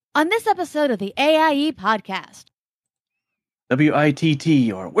On this episode of the AIE podcast,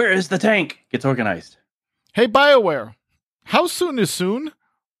 WITT, or Where is the Tank, gets organized. Hey, BioWare, how soon is soon?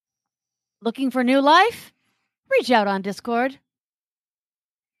 looking for new life? Reach out on Discord.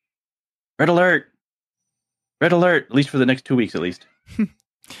 Red alert! Red alert, at least for the next 2 weeks at least.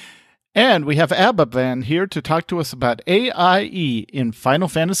 And we have Ababan here to talk to us about AIE in Final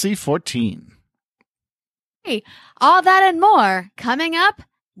Fantasy XIV. Hey, all that and more coming up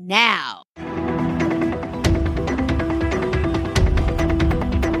now.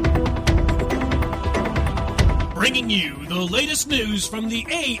 Bringing you the latest news from the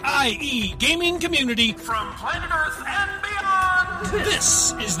AIE gaming community from planet Earth and beyond.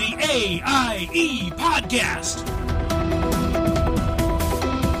 This is the AIE podcast.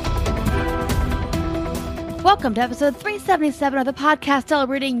 Welcome to episode 377 of the podcast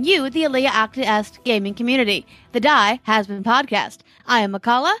celebrating you, the Alea Acta Est gaming community. The Die Has Been podcast. I am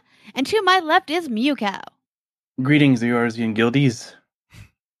Makala, and to my left is Mewcow. Greetings, the Eorzean Guildies.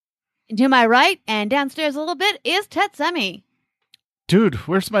 And to my right, and downstairs a little bit, is Tetsemi. Dude,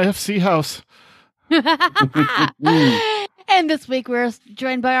 where's my FC house? And this week we're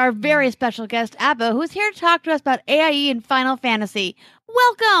joined by our very special guest, Abba, who's here to talk to us about AIE and Final Fantasy.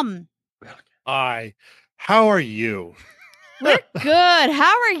 Welcome! Hi. How are you? We're good.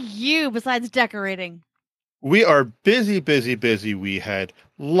 How are you, besides decorating? We are busy. We had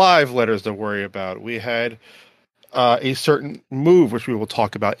live letters to worry about. We had a certain move, which we will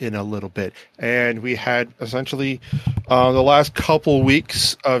talk about in a little bit. And we had essentially the last couple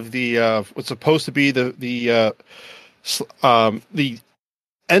weeks of the what's supposed to be the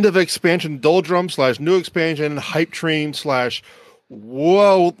end of expansion doldrum / new expansion hype train /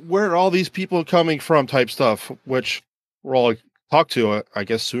 whoa, where are all these people coming from type stuff, which we're all talk to, I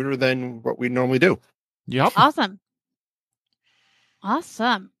guess, sooner than what we normally do. Yep. Awesome. All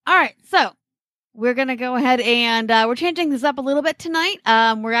right, so we're going to go ahead and we're changing this up a little bit tonight.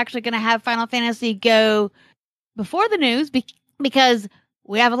 We're actually going to have Final Fantasy go before the news because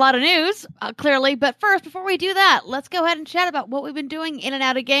we have a lot of news, clearly. But first, before we do that, let's go ahead and chat about what we've been doing in and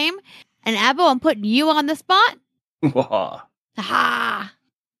out of game. And Abbo, I'm putting you on the spot. Ha!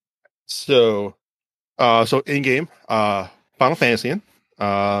 So in game, Final Fantasy,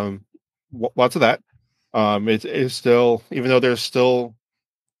 lots of that. It's still, even though there's still,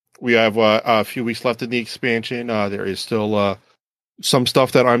 we have a few weeks left in the expansion. There is still some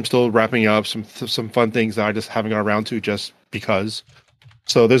stuff that I'm still wrapping up, some fun things that I just haven't got around to just because.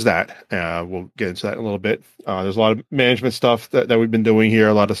 So there's that. We'll get into that in a little bit. There's a lot of management stuff that we've been doing here.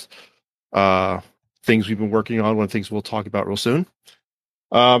 A lot of things we've been working on. One of the things we'll talk about real soon.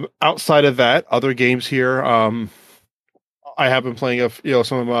 Outside of that, other games here. I have been playing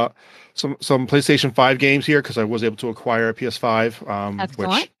some PlayStation 5 games here because I was able to acquire a PS5,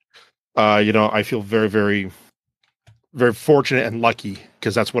 which I feel very, very, very fortunate and lucky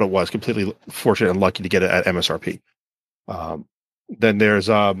because that's what it was. Completely fortunate and lucky to get it at MSRP. Then there's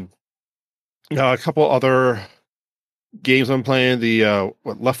a couple other games I'm playing. The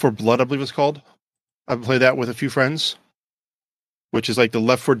Left 4 Blood, I believe it's called. I've played that with a few friends, which is like the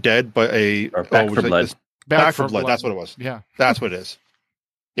Left 4 Dead, but Back 4 Blood. Back 4 Blood. That's what it was. Yeah, that's what it is.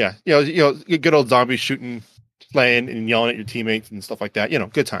 Yeah, good old zombies shooting, playing, and yelling at your teammates and stuff like that.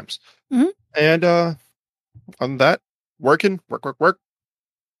 Good times. Mm-hmm. And on that, work,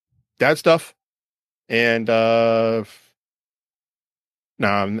 dad stuff, and now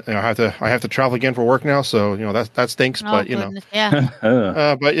I have to travel again for work now. So that stinks. Oh, but goodness,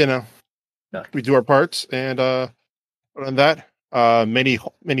 yeah. but we do our parts, and other than that, many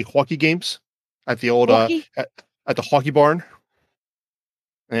hockey games at the old at the hockey barn,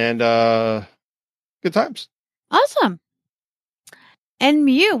 and good times. Awesome. And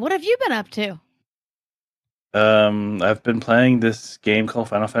Mew, what have you been up to? I've been playing this game called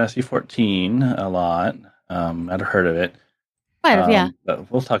Final Fantasy XIV a lot. I've heard of it. Yeah. But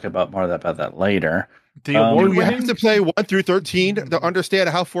we'll talk about more about that later. The award You have to play 1 through 13 to understand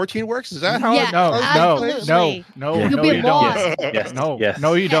how 14 works. Is that how? Yeah, absolutely. No. You'll be lost. Yes.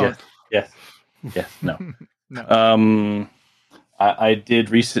 No, you don't. Yes. No. No. I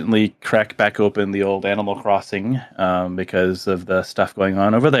did recently crack back open the old Animal Crossing because of the stuff going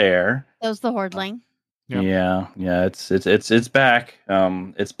on over there. That was the Hordling. Yep. Yeah. It's back.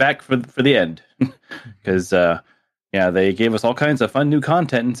 It's back for the end because they gave us all kinds of fun new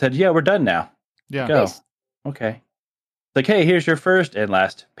content and said, we're done now. Yeah. Go. Nice. Okay. It's like, hey, here's your first and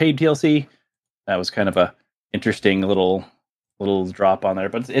last paid DLC. That was kind of a interesting little drop on there,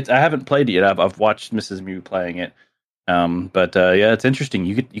 but I haven't played it yet. I've watched Mrs. Mew playing it. But it's interesting.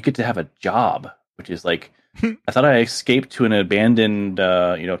 You get to have a job, which is like I thought I escaped to an abandoned,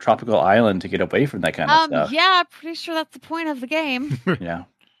 tropical island to get away from that kind of stuff. Yeah, pretty sure that's the point of the game. Yeah.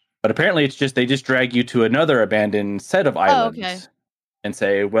 But apparently they just drag you to another abandoned set of islands okay. and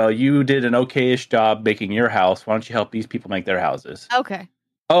say, well, you did an okay-ish job making your house. Why don't you help these people make their houses? Okay.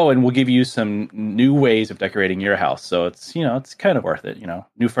 Oh, and we'll give you some new ways of decorating your house. So it's kind of worth it.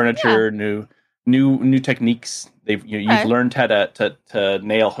 New furniture, new techniques. You've learned how to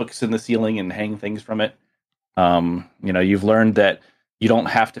nail hooks in the ceiling and hang things from it. You've learned that you don't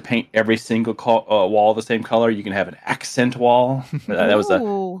have to paint every single wall the same color. You can have an accent wall. That was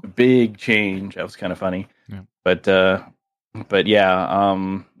a big change. That was kind of funny. Yeah. But yeah, I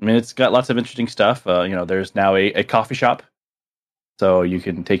mean, it's got lots of interesting stuff. There's now a coffee shop, so you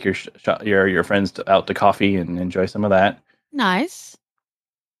can take your friends out to coffee and enjoy some of that. Nice.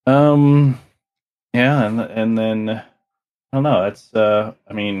 Yeah, and then I don't know. That's I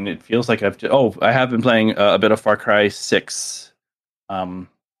mean, it feels like I have been playing a bit of Far Cry 6.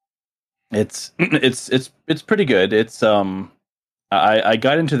 It's pretty good. It's I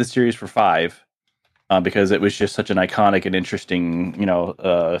got into the series for 5 because it was just such an iconic and interesting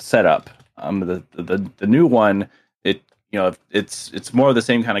setup. The new one, it's more of the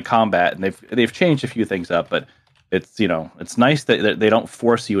same kind of combat, and they've changed a few things up, but it's nice that they don't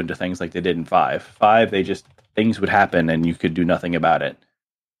force you into things like they did in 5. 5, things would happen and you could do nothing about it,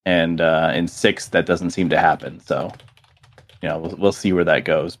 and in 6 that doesn't seem to happen. So we'll see where that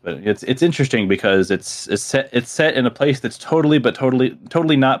goes, but it's interesting because it's set in a place that's totally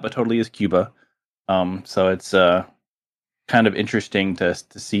not, but totally is Cuba. So it's kind of interesting to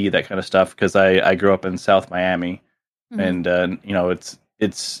see that kind of stuff, because I grew up in South Miami, and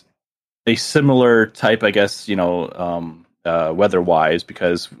it's a similar type, I guess, weather-wise,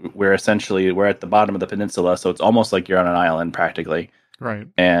 because we're at the bottom of the peninsula, so it's almost like you're on an island practically. Right.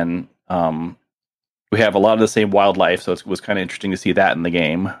 And we have a lot of the same wildlife, so it was kind of interesting to see that in the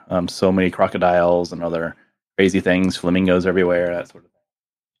game. So many crocodiles and other crazy things, flamingos everywhere, that sort of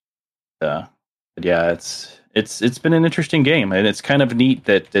thing. But yeah, it's been an interesting game, and it's kind of neat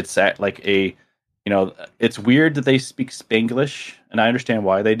that it's at like it's weird that they speak Spanglish, and I understand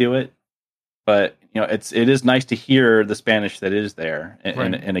why they do it, but it is nice to hear the Spanish that is there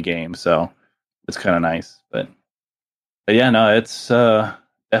in a game, so it's kind of nice. But yeah, no, it's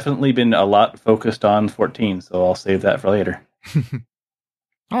definitely been a lot focused on 14, so I'll save that for later.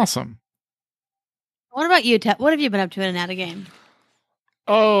 Awesome. What about you, Ted? What have you been up to in that game?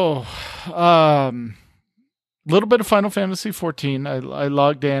 Oh, little bit of Final Fantasy 14. I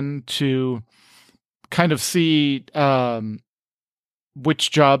logged in to kind of see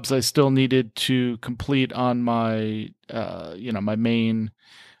which jobs I still needed to complete on my my main.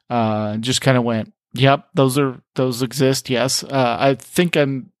 Just kind of went, yep, those exist. Yes. I think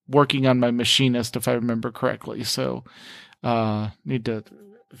I'm working on my machinist, if I remember correctly. So, need to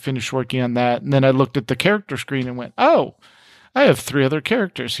finish working on that. And then I looked at the character screen and went, oh, I have 3 other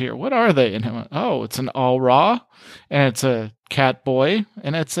characters here. What are they? And I went, oh, it's an all raw, and it's a cat boy,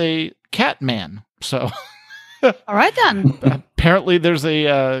 and it's a cat man. So, all right then. Apparently, there's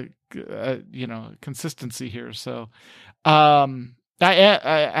a consistency here. So, I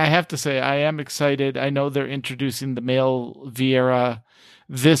have to say, I am excited. I know they're introducing the male Vieira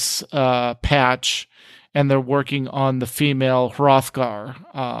this patch, and they're working on the female Hrothgar.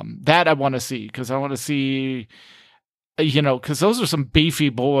 That I want to see, because I want to see, because those are some beefy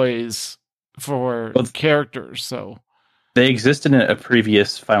boys for characters. So they existed in a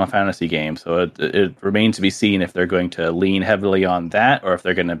previous Final Fantasy game, so it remains to be seen if they're going to lean heavily on that, or if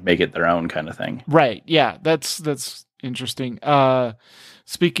they're going to make it their own kind of thing. Right. Yeah, that's interesting.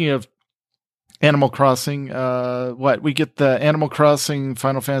 Speaking of Animal Crossing, we get the Animal Crossing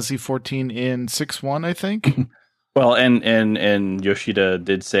Final Fantasy 14 in 6.1, I think. Well, and Yoshida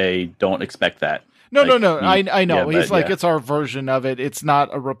did say, don't expect that. No. I know. He's like, it's our version of it. It's not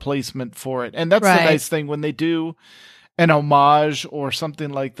a replacement for it. And that's the nice thing when they do an homage or something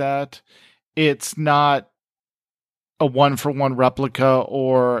like that. It's not a 1-for-1 replica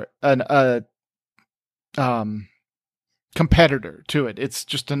or a competitor to it. It's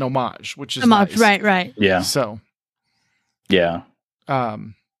just an homage, which is nice. Right. Yeah. So, yeah.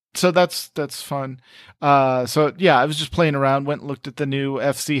 So that's fun. So yeah, I was just playing around, went and looked at the new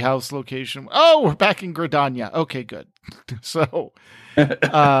FC house location. Oh, we're back in Gridania. Okay, good. So,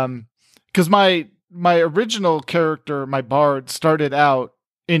 because my original character, my bard, started out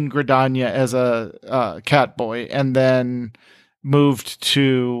in Gridania as a cat boy, and then moved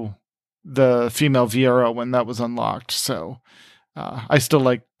to the female Vieira when that was unlocked. So, I still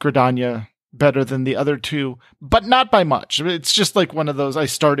like Gridania better than the other two, but not by much. It's just like one of those, I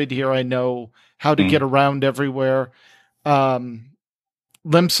started here, I know how to get around everywhere. Limsa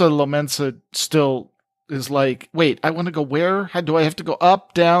Lomensa still is like, wait, I want to go where? How do I have to go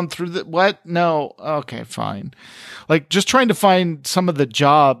up, down, through the what? No. Okay, fine. Like just trying to find some of the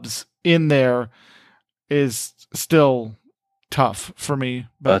jobs in there is still tough for me.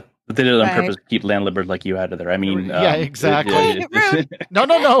 But they did it on purpose to keep landlubbers like you out of there. I mean, yeah, exactly. Rude.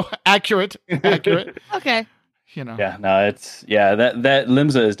 No. Accurate. Okay. You know. Yeah, no, it's that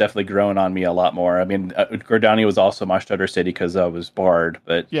Limsa is definitely growing on me a lot more. I mean, Gordani was also my starter city because I was barred,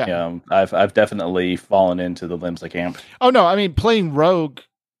 but I've definitely fallen into the Limsa camp. Oh no, I mean playing Rogue,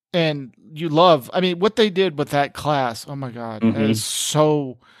 and you love. I mean, what they did with that class. Oh my god, it is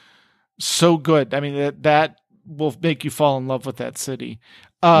so good. I mean that will make you fall in love with that city.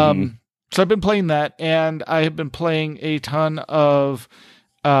 So I've been playing that, and I have been playing a ton of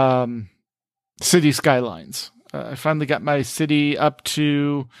City Skylines. I finally got my city up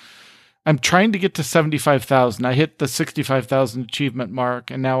to, I'm trying to get to 75,000. I hit the 65,000 achievement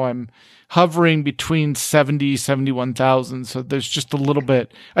mark, and now I'm hovering between 70, 71,000. So there's just a little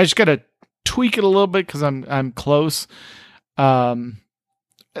bit. I just got to tweak it a little bit because I'm close. The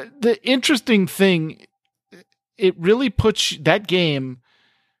interesting thing, it really puts that game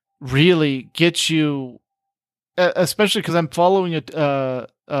really gets you, especially because I'm following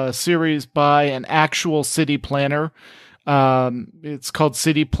a series by an actual city planner. It's called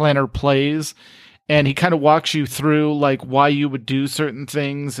City Planner Plays, and he kind of walks you through like why you would do certain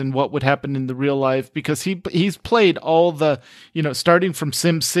things and what would happen in the real life, because he's played all the, starting from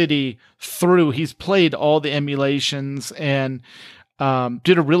Sim City through, he's played all the emulations and has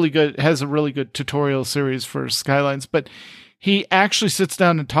a really good tutorial series for Skylines. But he actually sits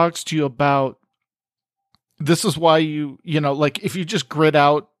down and talks to you about, this is why like if you just grid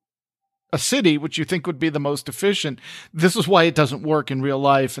out a city, which you think would be the most efficient, this is why it doesn't work in real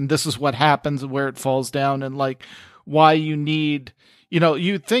life. And this is what happens and where it falls down, and like why you need,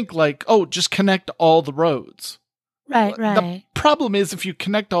 you think like, oh, just connect all the roads. Right. The problem is if you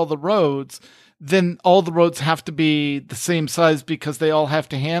connect all the roads, then all the roads have to be the same size because they all have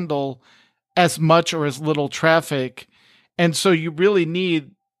to handle as much or as little traffic. And so you really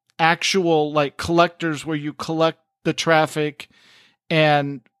need actual like collectors where you collect the traffic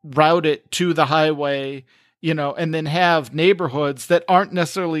and route it to the highway, and then have neighborhoods that aren't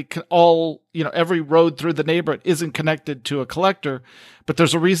necessarily all, every road through the neighborhood isn't connected to a collector, but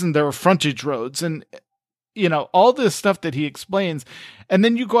there's a reason there are frontage roads and, all this stuff that he explains. And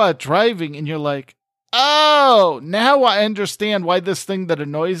then you go out driving and you're like, oh, now I understand why this thing that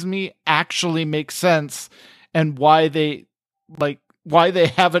annoys me actually makes sense, and why they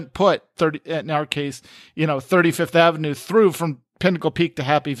haven't put 30, in our case, 35th Avenue through from Pinnacle Peak to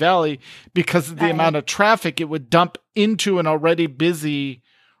Happy Valley, because of the amount of traffic it would dump into an already busy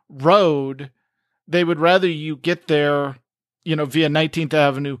road. They would rather you get there, via 19th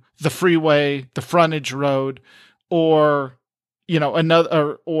Avenue, the freeway, the frontage road, or,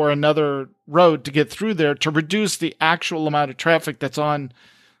 another road to get through there to reduce the actual amount of traffic that's on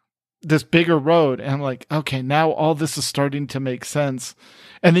this bigger road. And I'm like, okay, now all this is starting to make sense.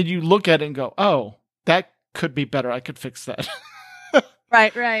 And then you look at it and go, oh, that could be better. I could fix that.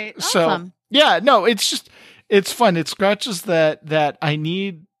 Right. Awesome. So yeah, no, it's fun. It scratches that I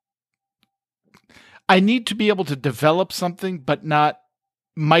need to be able to develop something, but not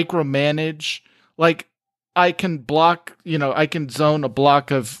micromanage. Like I can block, I can zone a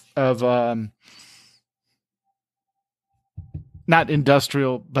block of not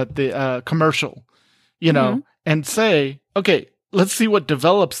industrial, but the commercial, and say, okay, let's see what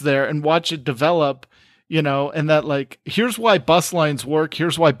develops there and watch it develop, and that like, here's why bus lines work.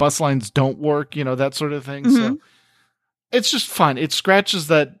 Here's why bus lines don't work, that sort of thing. So it's just fun. It scratches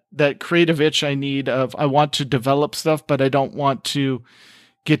that creative itch I need of, I want to develop stuff, but I don't want to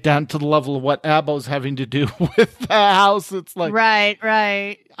get down to the level of what Abo's having to do with the house. It's like, right.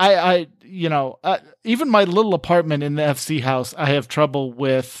 I even my little apartment in the FC house, I have trouble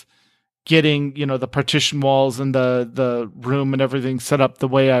with getting, the partition walls and the room and everything set up the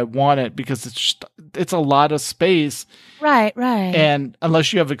way I want it, because it's a lot of space. Right. And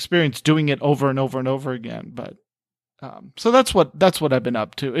unless you have experience doing it over and over and over again, but so that's what I've been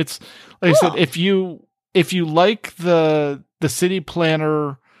up to. It's like cool. I said, if you like the City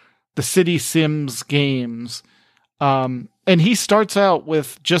Planner, the City Sims games, and he starts out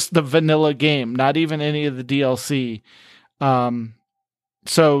with just the vanilla game, not even any of the DLC.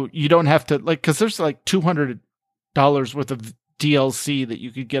 So you don't have to because there's like $200 worth of DLC that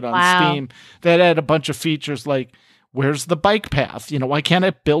you could get on Steam that had a bunch of features like where's the bike path? Why can't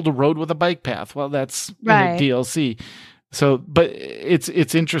I build a road with a bike path? Well, that's Right. in a DLC. So, but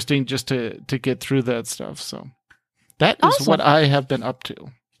it's interesting just to get through that stuff. So that is Awesome. what I have been up to.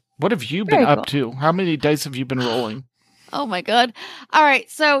 What have you been Very up to? How many dice have you been rolling? Oh my god. All right,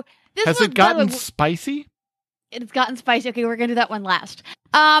 so this Has was, it gotten by the way, spicy? it's gotten spicy. Okay, we're gonna do that one last.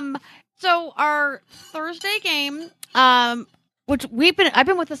 So our Thursday game, which I've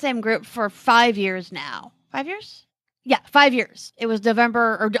been with the same group for 5 years now. 5 years? Yeah, 5 years. It was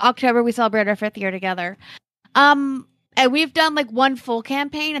November or October. We celebrated our 5th year together. And we've done like one full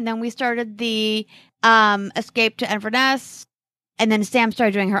campaign, and then we started the Escape to Inverness, and then Sam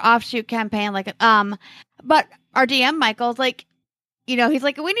started doing her offshoot campaign. But our DM Michael's like, he's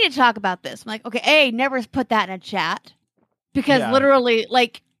like, we need to talk about this. I'm like, okay, never put that in a chat because literally,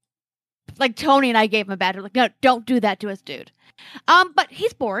 like Tony and I gave him a badge. We're like, no, don't do that to us, dude. But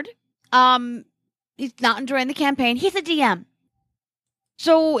he's bored. He's not enjoying the campaign. He's a DM.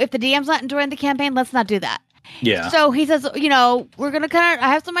 So if the DM's not enjoying the campaign, let's not do that. Yeah. So he says, we're going to I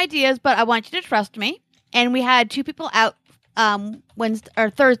have some ideas, but I want you to trust me. And we had 2 people out Wednesday or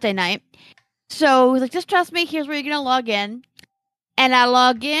Thursday night. So he's like, just trust me. Here's where you're going to log in. And I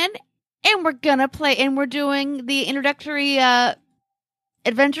log in, and we're going to play, and we're doing the introductory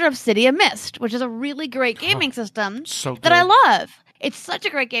Adventure of City of Mist, which is a really great gaming system that I love. It's such a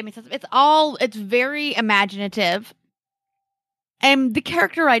great gaming system. It's very imaginative. And the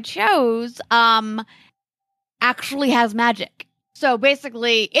character I chose actually has magic. So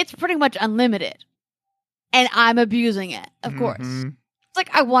basically, it's pretty much unlimited. And I'm abusing it, of course. It's like,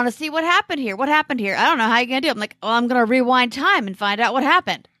 I want to see what happened here. What happened here? I don't know how you're going to do it. I'm like, well, I'm going to rewind time and find out what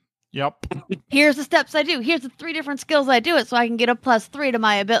happened. Yep. Here's the steps I do. Here's the 3 different skills I do it so I can get a +3 to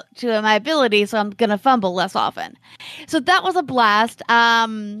my ability, so I'm going to fumble less often. So that was a blast.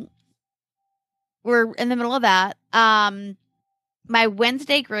 We're in the middle of that. My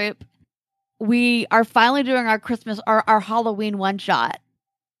Wednesday group, we are finally doing our Christmas, our Halloween one-shot.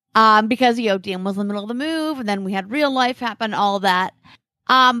 Because, DM was in the middle of the move, and then we had real life happen, all of that.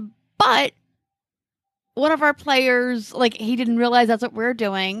 But one of our players, he didn't realize that's what we're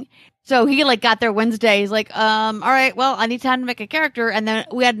doing. So he, got there Wednesday. He's like, all right, well, I need time to make a character. And then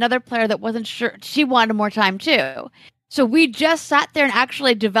we had another player that wasn't sure. She wanted more time, too. So we just sat there and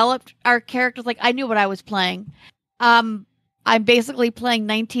actually developed our characters. I knew what I was playing. I'm basically playing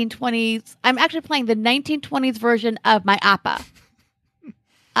 1920s. I'm actually playing the 1920s version of my Appa,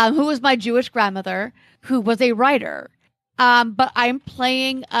 who was my Jewish grandmother, who was a writer. But I'm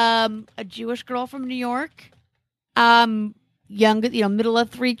playing a Jewish girl from New York, young, middle of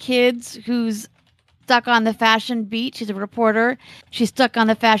 3 kids, who's stuck on the fashion beat. She's a reporter. She's stuck on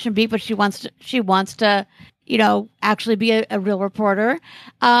the fashion beat, but she wants to, actually be a real reporter.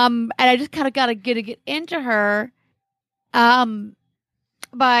 And I just kind of got to get into her,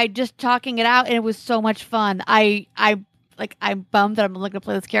 by just talking it out, and it was so much fun. I'm bummed that I'm only going to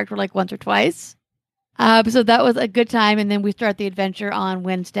play this character once or twice. So that was a good time, and then we start the adventure on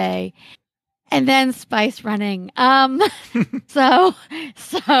Wednesday, and then spice running. So,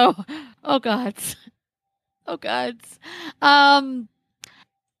 oh gods.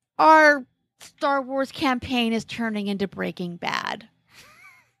 Our Star Wars campaign is turning into Breaking Bad.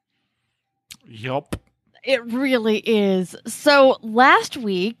 Yup. It really is. So last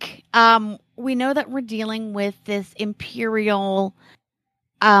week, we know that we're dealing with this Imperial,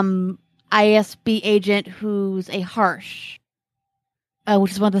 ISB agent who's a Harsh,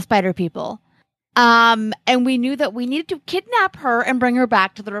 which is one of the spider people. And we knew that we needed to kidnap her and bring her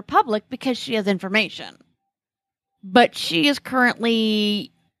back to the Republic because she has information. But she is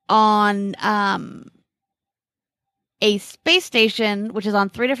currently on a space station, which is on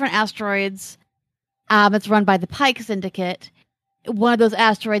 3 different asteroids. It's run by the Pike Syndicate. One of those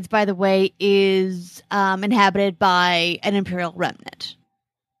asteroids, by the way, is inhabited by an Imperial remnant.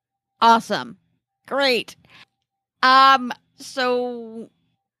 Awesome. Great. So,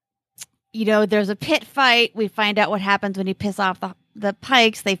 there's a pit fight. We find out what happens when you piss off the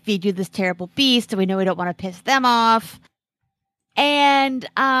Pikes. They feed you this terrible beast, and we know we don't want to piss them off. And,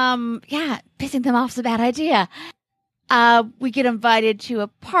 pissing them off is a bad idea. We get invited to a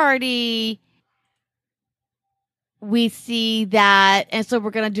party. We see that, and so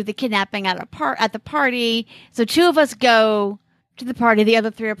we're going to do the kidnapping at the party. So 2 of us go to the party. The other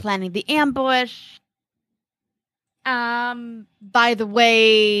 3 are planning the ambush. By the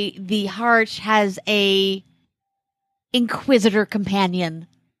way, the Harsh has a Inquisitor companion.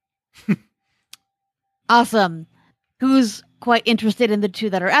 Awesome. Who's quite interested in the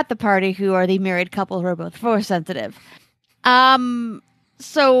 2 that are at the party, who are the married couple who are both Force sensitive.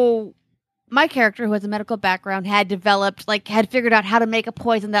 So my character, who has a medical background, had figured out how to make a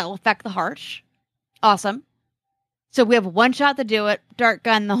poison that will affect the heart. Awesome. So we have one shot to do it, dart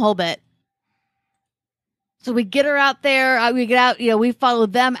gun, the whole bit. So we get her out there. We get out, we follow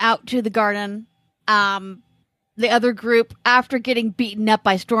them out to the garden. The other group, after getting beaten up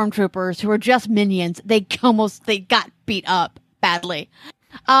by stormtroopers who are just minions, they got beat up badly.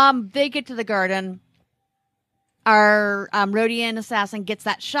 They get to the garden. Our Rhodian assassin gets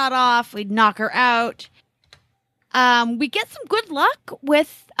that shot off. We knock her out. We get some good luck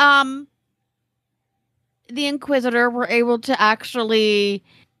with the Inquisitor. We're able to actually,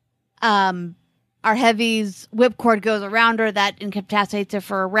 our heavy's whipcord goes around her. That incapacitates her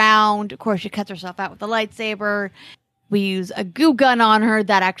for a round. Of course, she cuts herself out with a lightsaber. We use a goo gun on her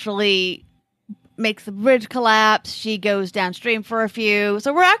that actually makes the bridge collapse. She goes downstream for a few.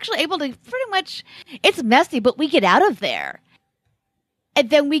 So we're actually able to pretty much, it's messy, but we get out of there.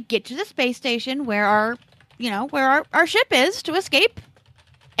 And then we get to the space station where our ship is to escape.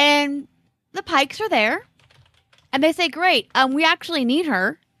 And the Pikes are there. And they say, great, we actually need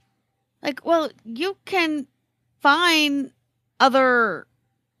her. Like, well, you can find other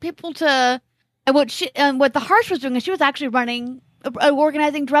people to, and what the Harsh was doing is she was actually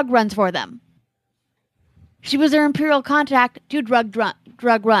organizing drug runs for them. She was their Imperial contact to run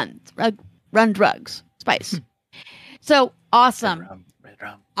drugs, spice. So awesome. Red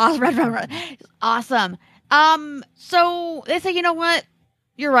rum. Awesome, red rum. Awesome. So they say, you know what?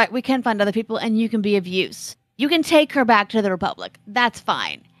 You're right. We can find other people, and you can be of use. You can take her back to the Republic. That's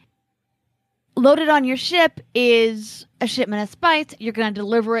fine. Loaded on your ship is a shipment of spice. You're going to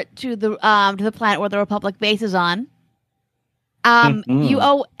deliver it to the planet where the Republic base is on. You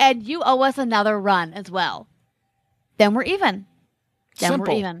owe us another run as well. Then we're even. Simple.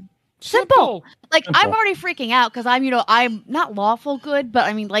 Like, Simple. I'm already freaking out because I'm not lawful good, but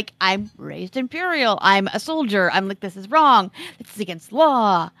I mean, like, I'm raised Imperial. I'm a soldier. I'm like, this is wrong. This is against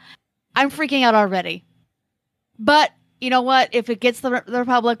law. I'm freaking out already. But you know what? If it gets the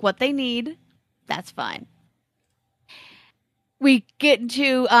Republic what they need, that's fine. We get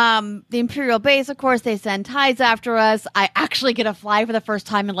into the Imperial base. Of course, they send tides after us. I actually get to fly for the first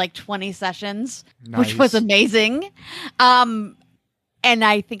time in like 20 sessions, which was amazing. And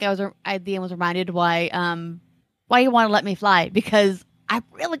I think I at the end was reminded why you want to let me fly, because I'm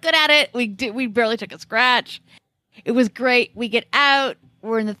really good at it. We barely took a scratch. It was great. We get out.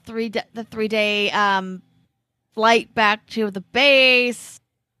 We're in the 3-day flight back to the base.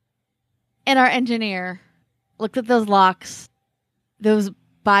 And our engineer looked at those locks, those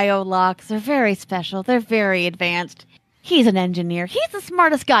bio locks. They're very special. They're very advanced. He's an engineer. He's the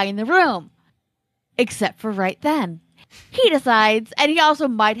smartest guy in the room. Except for right then. He decides, and he also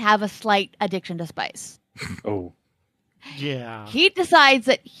might have a slight addiction to spice. Oh. Yeah. He decides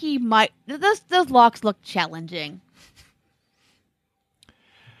that he might, those locks look challenging.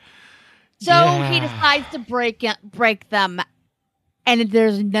 So he decides to break them. And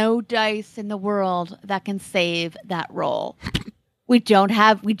there's no dice in the world that can save that roll. We do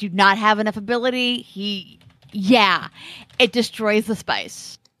not have enough ability. It destroys the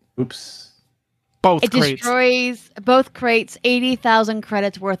spice. Oops. Both It crates. destroys both crates, 80,000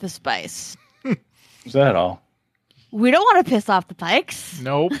 credits worth of spice. Is that all? We don't want to piss off the Pikes.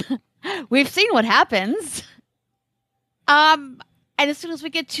 Nope. We've seen what happens. And as soon as we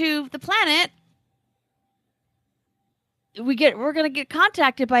get to the planet, we're gonna get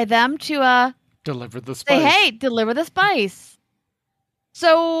contacted by them to Deliver the spice. say, hey, deliver the spice.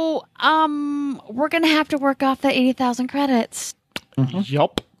 So we're gonna have to work off that 80,000 credits.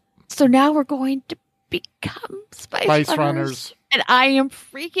 Yup. So now we're going to become spice runners. And I am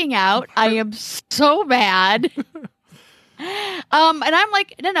freaking out. I am so mad. And I'm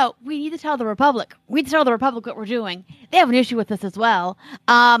like, no, we need to tell the Republic. We need to tell the Republic what we're doing. They have an issue with this as well.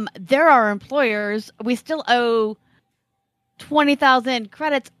 They're our employers. We still owe 20,000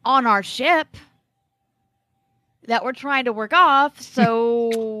 credits on our ship that we're trying to work off.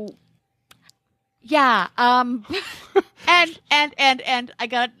 So yeah. And I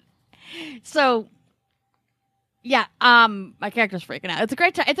got, so yeah, my character's freaking out. It's a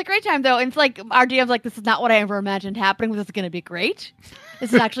great time. It's a great time though. And it's like, our DM's like, this is not what I ever imagined happening. This is going to be great.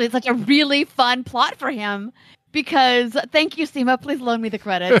 This is actually such a really fun plot for him, because thank you, Seema. Please loan me the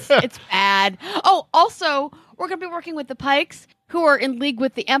credits. It's bad. Oh, also, we're going to be working with the Pikes, who are in league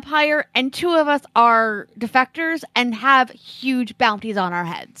with the Empire, and 2 of us are defectors and have huge bounties on our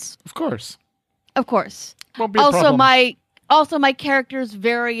heads. Of course. Of course. Won't be a problem. My character's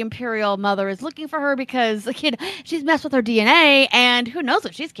very Imperial mother is looking for her because the kid, she's messed with her DNA, and who knows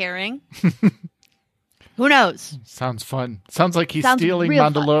what she's carrying. Who knows? Sounds fun. Sounds like he's Sounds stealing real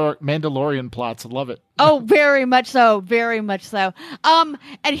fun. Mandalorian plots. I love it. Oh, very much so. Very much so. And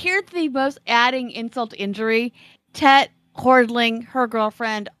here's the most adding insult to injury. Tet, Hordling, her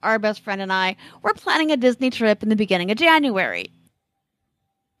girlfriend, our best friend, and I were planning a Disney trip in the beginning of January.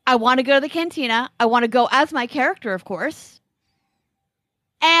 I want to go to the cantina. I want to go as my character, of course.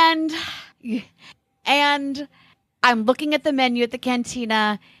 And I'm looking at the menu at the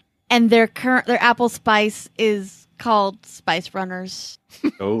cantina, and their apple spice is called Spice Runners.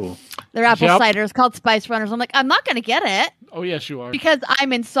 Oh, Their apple cider is called Spice Runners. I'm like, I'm not going to get it. Oh, yes, you are. Because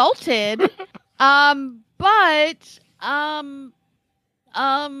I'm insulted. But I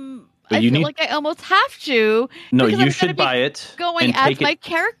feel like I almost have to. No, you should buy it. Going as my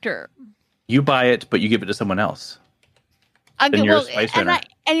character. You buy it, but you give it to someone else. Then you're a spice runner.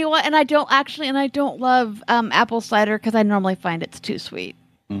 And you know what? And I don't love apple cider because I normally find it's too sweet.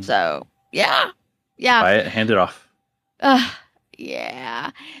 Mm. So yeah. Buy it, hand it off.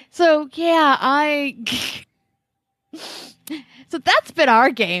 Yeah. So yeah, So that's been our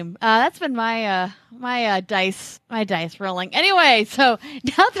game. That's been my dice rolling. Anyway, so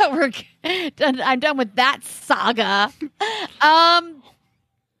now that we're done, I'm done with that saga.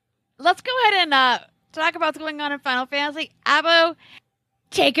 Let's go ahead and talk about what's going on in Final Fantasy. Abo,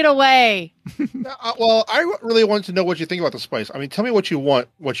 take it away. Well, I really want to know what you think about the spice. I mean, tell me what you want.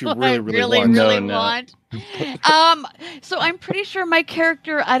 What you really want. So I'm pretty sure my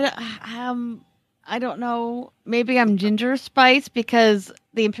character. I don't know. Maybe I'm Ginger Spice because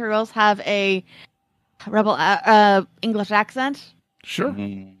the Imperials have a rebel English accent. Sure.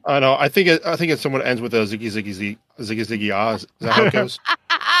 Mm-hmm. I know. I think someone ends with a ziggy ah. Is that how it goes?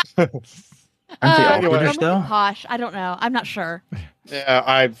 Aren't they all British though? Posh. I don't know. I'm not sure.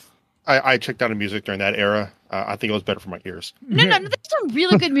 Yeah, I checked out of music during that era. I think it was better for my ears. No. There's some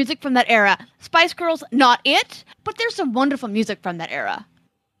really good music from that era. Spice Girls, not it, but there's some wonderful music from that era.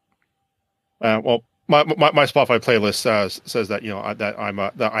 Well, my Spotify playlist says that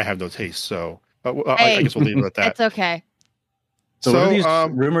that I have no taste, so I guess we'll leave it at that. It's okay. So what are these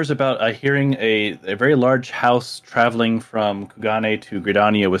rumors about hearing a very large house traveling from Kugane to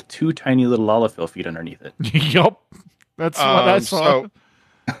Gridania with two tiny little Lalafell feet underneath it? Yup. That's what I saw.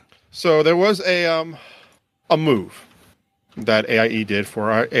 So there was a move that AIE did for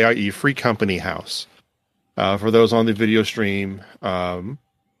our AIE Free Company house. For those on the video stream, we are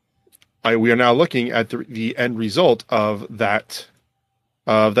now looking at the end result of that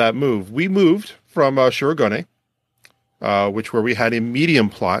move. We moved from Shirogane, where we had a medium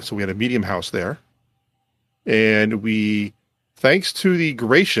plot, so we had a medium house there, and we, thanks to the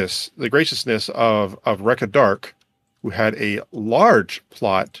graciousness of Rekka Dark, who had a large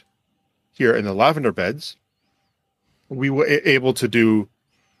plot here in the Lavender Beds, we were able to do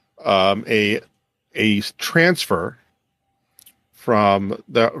a transfer from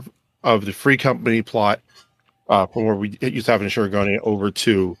the Free Company plot from where we used to have in Shirogane over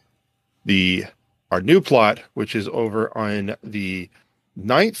to our new plot, which is over on the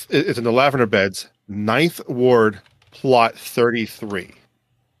 9th. It's in the Lavender Beds, 9th Ward, plot 33.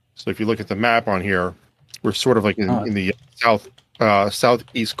 So if you look at the map on here, we're sort of like in the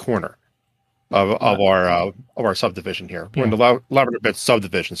southeast corner of our subdivision here. We're in the Lavender Beds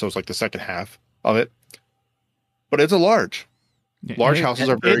subdivision, so it's like the second half of it. But it's a large houses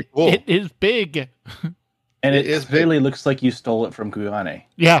are very cool. It is big. And it really looks like you stole it from Kugane.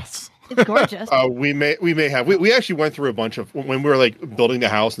 Yes. It's gorgeous. We may have. We actually went through a bunch of, when we were like building the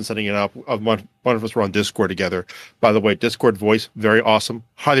house and setting it up, one of us were on Discord together. By the way, Discord voice, very awesome.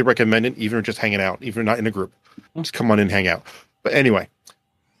 Highly recommend it, even if you're just hanging out, even if you're not in a group. Just come on in and hang out. But anyway,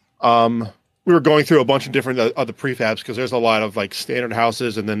 we were going through a bunch of different other prefabs because there's a lot of like standard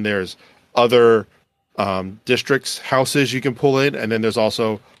houses, and then there's other districts houses you can pull in, and then there's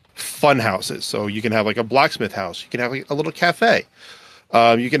also fun houses. So you can have like a blacksmith house, you can have like a little cafe,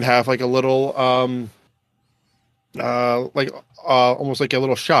 you can have like a little almost like a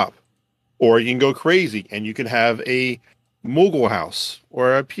little shop, or you can go crazy and you can have a mogul house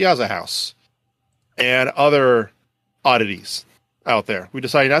or a piazza house and other oddities out there. We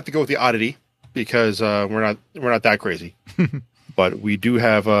decided not to go with the oddity because we're not that crazy. But we do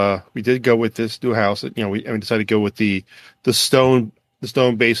have we did go with this new house. We decided to go with the stone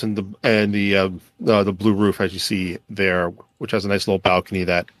base and the blue roof, as you see there, which has a nice little balcony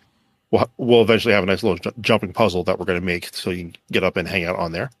that we'll eventually have a nice little jumping puzzle that we're going to make so you can get up and hang out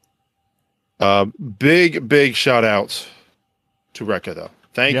on there. Big shout out to Rekka though.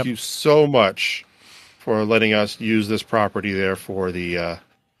 Thank you so much for letting us use this property there for the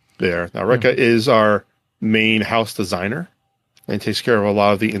there. Now Rekka is our main house designer. and takes care of a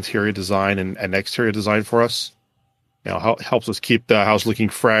lot of the interior design and exterior design for us. Helps us keep the house looking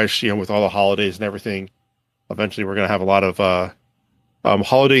fresh, with all the holidays and everything. Eventually, we're going to have a lot of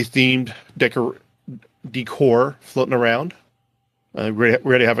holiday themed decor floating around. We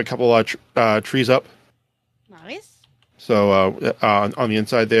already have a couple of trees up. Nice. So on the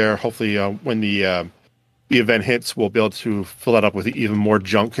inside there, hopefully when the event hits, we'll be able to fill that up with even more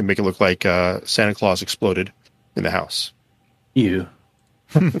junk and make it look like Santa Claus exploded in the house. You.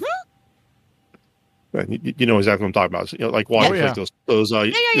 You know exactly what I'm talking about. So, like walking like those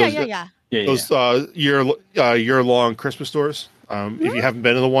Yeah. those year-long Christmas stores. If you haven't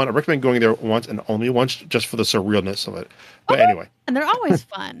been to the one, I recommend going there once and only once, just for the surrealness of it. But anyway, and they're always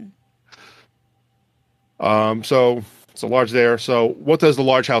fun. So it's a large there. So what does the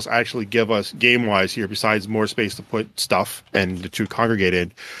large house actually give us game-wise here, besides more space to put stuff and to congregate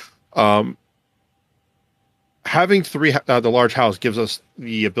in? Having the large house gives us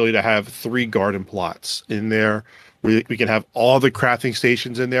the ability to have 3 garden plots in there. We can have all the crafting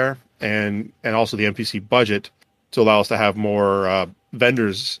stations in there, and also the NPC budget to allow us to have more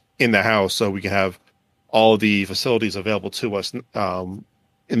vendors in the house, so we can have all the facilities available to us.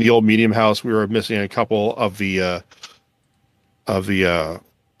 In the old medium house, we were missing a couple of the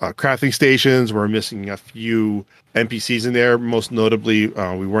crafting stations. We're missing a few NPCs in there. Most notably,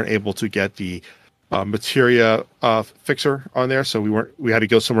 we weren't able to get the materia fixer on there, so we had to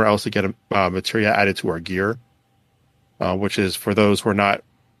go somewhere else to get a materia added to our gear, which is for those who are not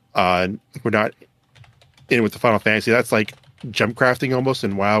in with the Final Fantasy. That's like gem crafting almost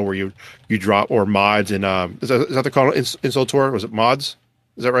in WoW, where you drop, or mods, and is that the call in Soltor? Was it mods?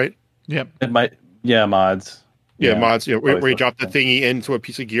 Is that right? Yep. It might. Yeah, mods. Yeah, mods. Where you drop the thingy into a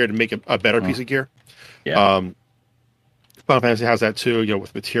piece of gear to make a better piece of gear. Yeah. Final Fantasy has that too.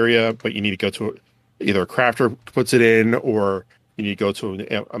 With materia, but you need to go to either a crafter puts it in, or you need to go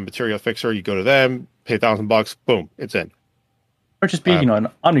to a materia fixer. You go to them, pay $1,000, boom, it's in. Or just be, an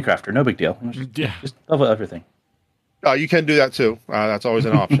Omnicrafter, no big deal. Just level everything. You can do that too. That's always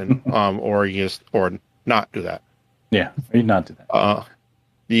an option. Or you or not do that. Yeah, or you not do that.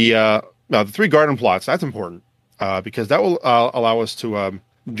 The 3 garden plots, that's important, because that will allow us to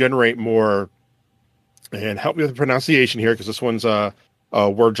generate more, and help me with the pronunciation here, because this one's a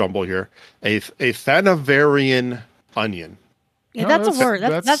word jumble here. A Thanavarian onion. Yeah, that's a word.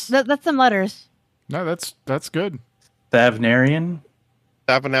 That's some letters. No, that's good. Thavnarian.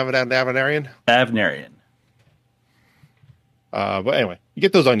 Thavnarian. But anyway, you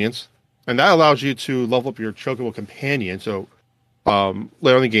get those onions, and that allows you to level up your chocobo companion. So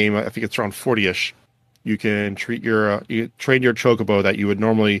later in the game, I think it's around 40-ish, you can train your chocobo that you would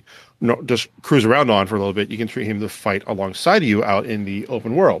normally just cruise around on for a little bit. You can treat him to fight alongside of you out in the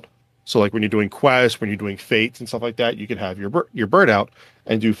open world. So like when you're doing quests, when you're doing fates and stuff like that, you can have your bird out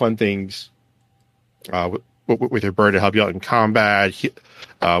and do fun things with your bird to help you out in combat,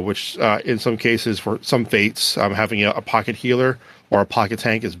 which in some cases, for some fates, having a pocket healer or a pocket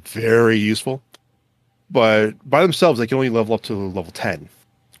tank is very useful. But by themselves, they can only level up to level 10.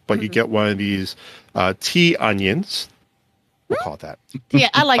 But you get one of these tea onions. We'll call it that. Yeah,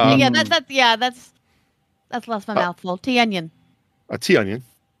 I like it. Yeah, that's less of a mouthful. Tea onion. A tea onion.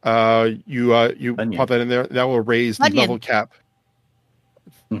 You onion. Pop that in there. That will raise the level cap.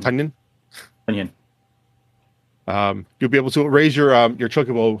 Onion. You'll be able to raise your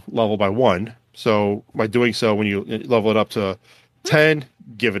chocobo level by 1. So by doing so, when you level it up to 10,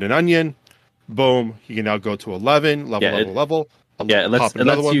 give it an onion. Boom! You can now go to 11. Level. Yeah, it lets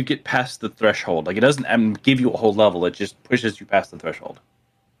you get past the threshold. Like, it doesn't give you a whole level. It just pushes you past the threshold.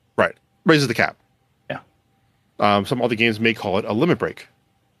 Right. Raises the cap. Yeah. Some other games may call it a limit break.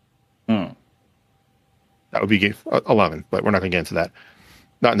 That would be game 11, but we're not going to get into that.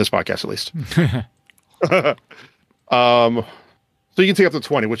 Not in this podcast, at least. So you can take up to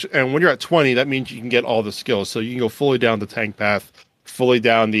 20, and when you're at 20, that means you can get all the skills. So you can go fully down the tank path, fully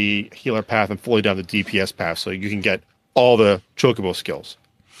down the healer path, and fully down the DPS path. So you can get all the chocobo skills.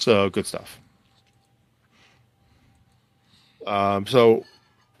 So good stuff. So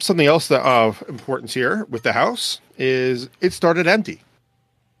something else that of importance here with the house is it started empty.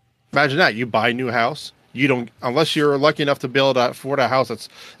 Imagine that. You buy a new house. You don't, unless you're lucky enough to build afford a house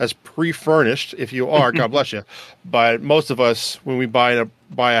that's pre-furnished. If you are, God bless you. But most of us, when we buy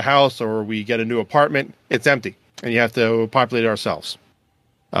a house or we get a new apartment, it's empty, and you have to populate it ourselves.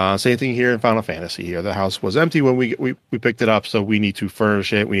 Same thing here in Final Fantasy. Here, the house was empty when we picked it up, so we need to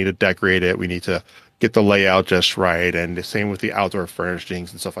furnish it. We need to decorate it. We need to get the layout just right, and the same with the outdoor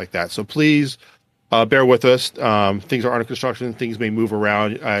furnishings and stuff like that. So please. Bear with us. Things are under construction. Things may move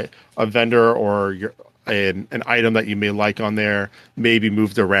around. A vendor or an item that you may like on there, maybe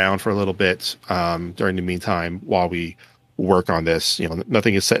moved around for a little bit during the meantime while we work on this.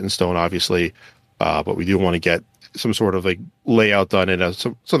 Nothing is set in stone, obviously, but we do want to get some sort of like layout done and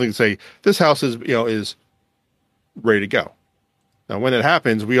something to say this house is ready to go. Now, when it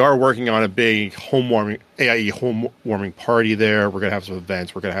happens, we are working on a big AIE home warming party there. We're going to have some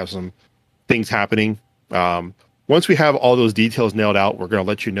events. We're going to have some things happening. Once we have all those details nailed out, we're going to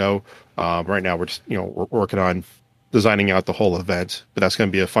let you know. Right now, we're just we're working on designing out the whole event, but that's going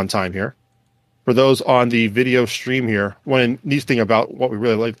to be a fun time here. For those on the video stream here, one neat thing about what we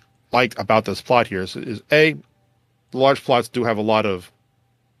really like about this plot here is the large plots do have a lot of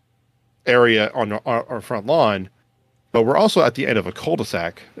area on our front lawn, but we're also at the end of a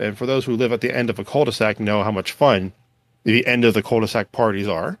cul-de-sac. And for those who live at the end of a cul-de-sac know how much fun the end of the cul-de-sac parties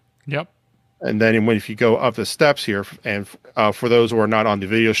are. Yep. And then if you go up the steps here, and for those who are not on the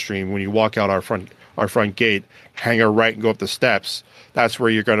video stream, when you walk out our front gate, hang a right and go up the steps, that's where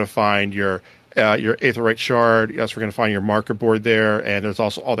you're going to find your aetheryte shard. That's where you're going to find your marker board there. And there's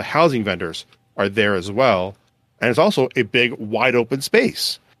also all the housing vendors are there as well. And it's also a big wide open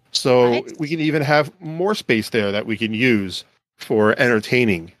space. So we can even have more space there that we can use for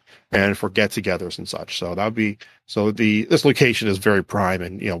entertaining and for get-togethers and such. So this location is very prime,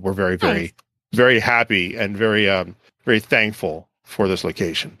 and we're very, very, very happy and very, very thankful for this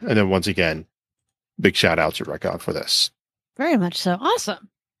location. And then once again, big shout out to Recon for this. Very much so. Awesome.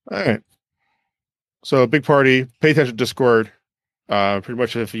 All right. So a big party. Pay attention to Discord. Pretty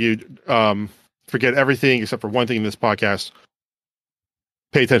much if you forget everything except for one thing in this podcast,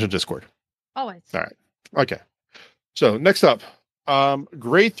 pay attention to Discord. Always. All right. Okay. So next up,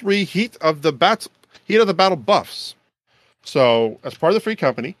 grade 3 Heat of the Battle buffs. So as part of the free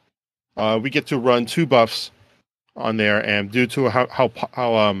company, we get to run 2 buffs on there, and due to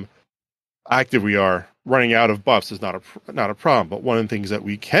how active we are, running out of buffs is not a problem. But one of the things that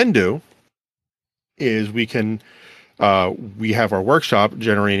we can do is we have our workshop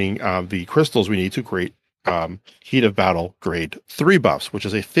generating the crystals we need to create Heat of Battle grade 3 buffs, which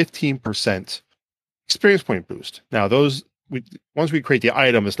is a 15% experience point boost. Now once we create the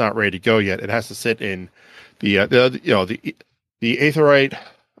item, it's not ready to go yet. It has to sit in the aetheryte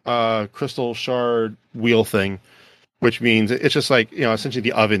crystal shard wheel thing, which means it's just like essentially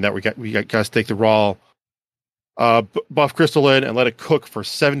the oven that we got guys take the raw buff crystal in and let it cook for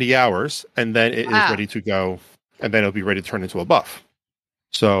 70 hours, and then it is ready to go, and then it'll be ready to turn into a buff.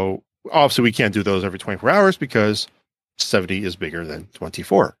 So obviously we can't do those every 24 hours because 70 is bigger than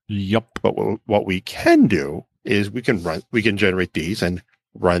 24. Yep. But what we can do is we can generate these and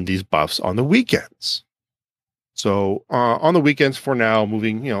run these buffs on the weekends. So on the weekends for now,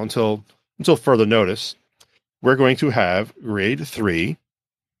 moving until further notice, we're going to have grade 3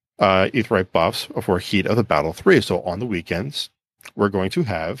 aetheryte buffs for Heat of the Battle 3. So on the weekends, we're going to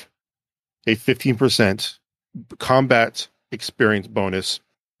have a 15% combat experience bonus,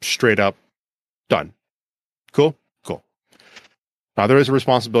 straight up done. Cool. Now there is a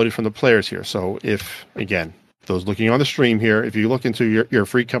responsibility from the players here. So if, again, those looking on the stream here, if you look into your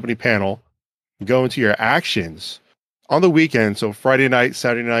free company panel, go into your actions on the weekend, so Friday night,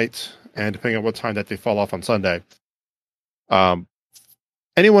 Saturday night, and depending on what time that they fall off on Sunday,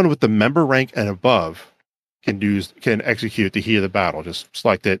 anyone with the member rank and above can execute the Heat of the Battle. Just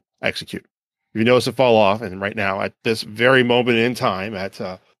select it, execute. If you notice it fall off, and right now at this very moment in time at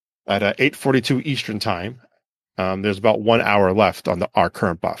 8:42 Eastern time, there's about 1 hour left on our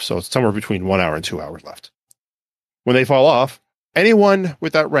current buff. So it's somewhere between 1 hour and 2 hours left. When they fall off, anyone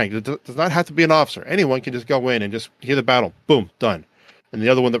with that rank, it does not have to be an officer. Anyone can just go in and just Heat the Battle. Boom, done. And the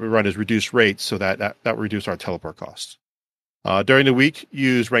other one that we run is reduced rates, so that will reduce our teleport costs. During the week,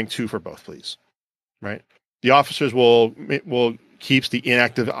 use rank 2 for both, please. Right? The officers will keeps the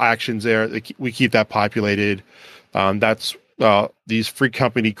inactive actions there. We keep that populated. That's these free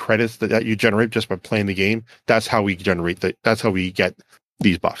company credits that you generate just by playing the game. That's how we that's how we get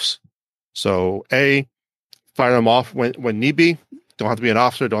these buffs. So fire them off when need be. Don't have to be an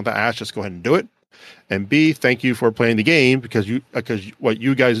officer. Don't have to ask. Just go ahead and do it. And B, thank you for playing the game because what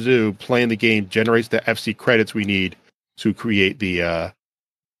you guys do playing the game generates the FC credits we need to create the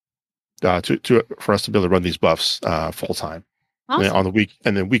for us to be able to run these buffs full time. Awesome. And on the week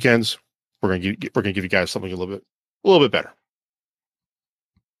and then weekends, we're gonna give you guys something a little bit better.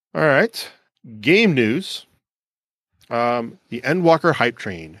 All right, game news. The Endwalker hype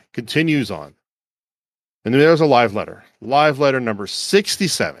train continues on, and then there's a live letter number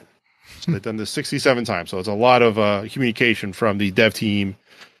 67. So they've done this 67 times, so it's a lot of communication from the dev team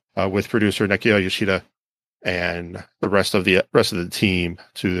with producer Nakia Yoshida and the rest of the team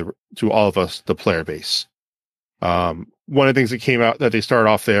to all of us, the player base. One of the things that came out that they started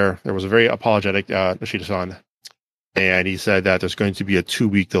off there was a very apologetic Nishida-san, and he said that there's going to be a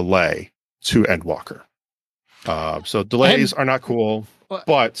 2-week delay to Endwalker. So delays are not cool,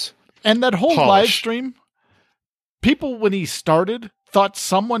 but and that whole polish. live stream, people when he started thought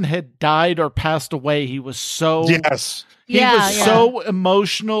someone had died or passed away. He was so so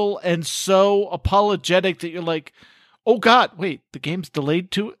emotional and so apologetic that you're like, oh God, wait, the game's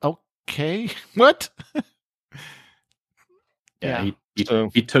delayed too. Okay, what?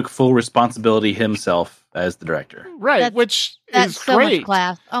 He took full responsibility himself as the director, right? Which is so great. much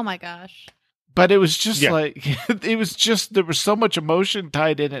class. Oh my gosh! But it was just like it was just there was so much emotion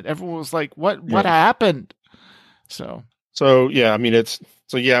tied in it. Everyone was like, "What happened?" So yeah, I mean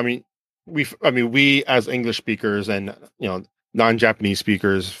we as English speakers and non-Japanese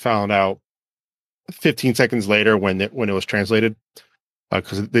speakers found out 15 seconds later when it was translated,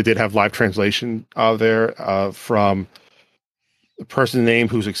 because they did have live translation there from the person's name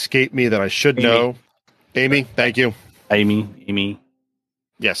who's escaped me that I should know. Amy, thank you. Amy.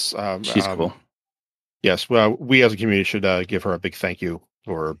 Yes, she's cool. Yes, well, we as a community should give her a big thank you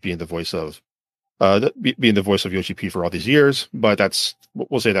for being the voice of Yoshi P for all these years. But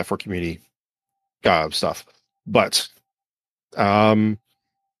we'll say that for community stuff. But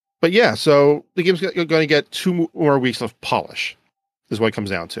yeah, so the game's going to get 2 more weeks of polish, is what it comes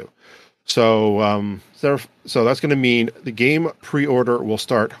down to. So that's going to mean the game pre-order will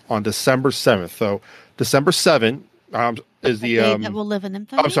start on December 7th. So December 7th is the that will live in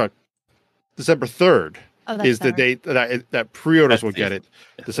infamy. I'm sorry, December 3rd is the date that pre-orders will get it.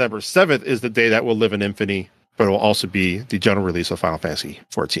 December 7th is the day that will live in infamy, but it will also be the general release of Final Fantasy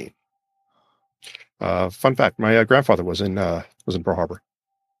 14. Fun fact: my grandfather was in Pearl Harbor.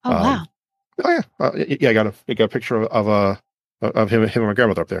 Oh wow! I got a picture of him and my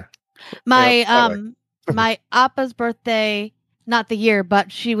grandmother up there. My Appa's birthday, not the year,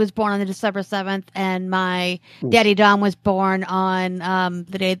 but she was born on the December 7th, and my daddy Dom was born on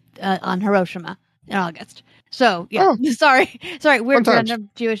the day on Hiroshima in August. So sorry, weird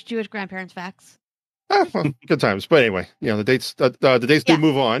random Jewish grandparents facts. Well, good times. But anyway, the dates do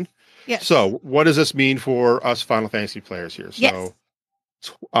move on. Yes. So what does this mean for us Final Fantasy players here? So,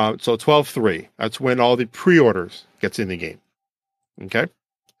 so 12/3. That's when all the pre-orders gets in the game. Okay.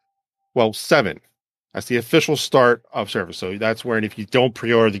 Well, 7. That's the official start of service. So that's where, if you don't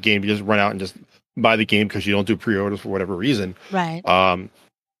pre-order the game, you just run out and just buy the game because you don't do pre-orders for whatever reason. Right.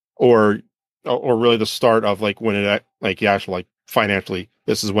 Or really the start of when it actually financially,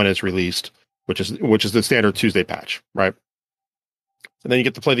 this is when it's released, which is the standard Tuesday patch, right? And then you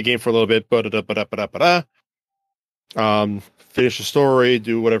get to play the game for a little bit, finish the story,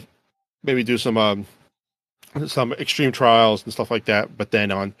 do whatever, maybe do some extreme trials and stuff like that. But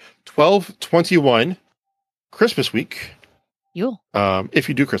then on 12/21, Christmas week, if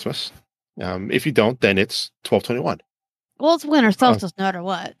you do Christmas, if you don't, then it's 12/21. Well, it's winter solstice no matter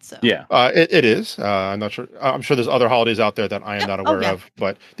what. So it is. I'm not sure. I'm sure there's other holidays out there that I am not aware of.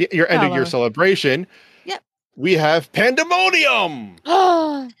 But your end of year celebration. Yep. We have Pandamonium.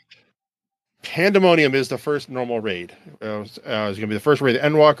 Pandamonium is the first normal raid. It's going to be the first raid of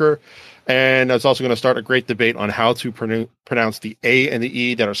Endwalker, and it's also going to start a great debate on how to pronounce the A and the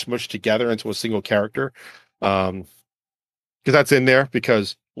E that are smushed together into a single character. Because that's in there.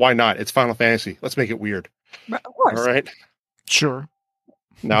 Because why not? It's Final Fantasy. Let's make it weird. Of course. All right. Sure.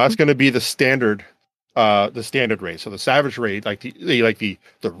 Now that's going to be the standard raid. So the Savage raid, like the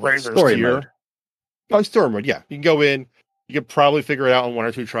Raiders story tier. mode. Oh, story mode. Yeah, you can go in. You could probably figure it out in 1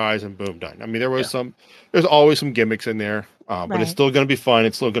 or 2 tries, and boom, done. I mean, there's always some gimmicks in there, but it's still going to be fun.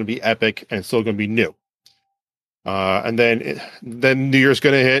 It's still going to be epic, and it's still going to be new. And then New Year's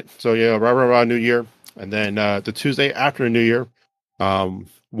going to hit. So right around New Year, and then the Tuesday after New Year,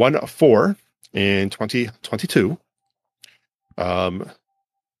 1/4 in 2022.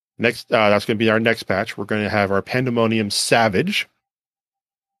 Next, that's going to be our next patch. We're going to have our Pandemonium Savage.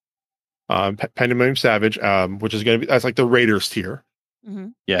 Pandemonium Savage, which is going to be, that's like the Raiders tier. Mm-hmm.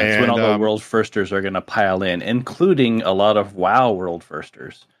 Yeah, it's when all the world firsters are going to pile in, including a lot of WoW world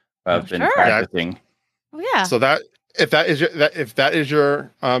firsters who have been practicing. Yeah. So that if that is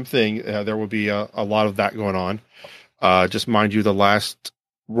your thing, there will be a lot of that going on. Just mind you, the last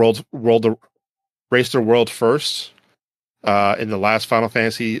race to world first in the last Final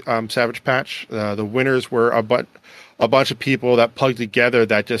Fantasy Savage patch, the winners were a bunch of people that plugged together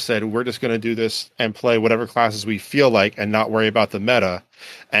that just said, we're just going to do this and play whatever classes we feel like and not worry about the meta.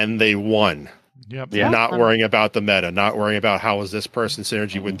 And they won. Yep. Yeah. Not Awesome. worrying about the meta, not worrying about how is this person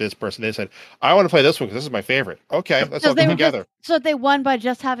synergy with this person. They said, I want to play this one because this is my favorite. Okay, let's all they get were together. so they won by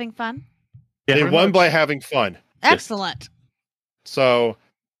just having fun. Yeah, They pretty won much. by having fun. Excellent. So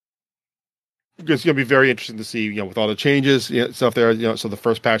it's going to be very interesting to see, with all the changes, stuff there. So the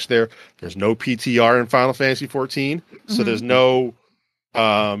first patch there's no PTR in Final Fantasy 14. So there's no.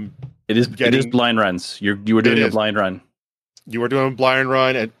 It is blind runs. You were doing a blind run. You were doing a blind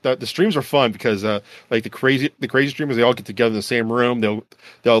run, and the streams are fun because like the crazy streamers, they all get together in the same room.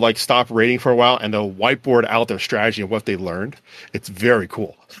 They'll like stop raiding for a while and they'll whiteboard out their strategy and what they learned. It's very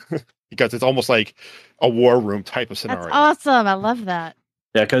cool because it's almost like a war room type of scenario. That's awesome. I love that.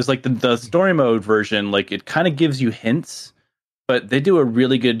 Yeah, because like the story mode version, like it kind of gives you hints, but they do a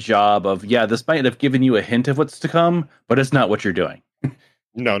really good job of this might have given you a hint of what's to come, but it's not what you're doing.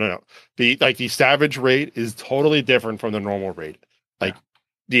 No. The Savage raid is totally different from the normal raid. Like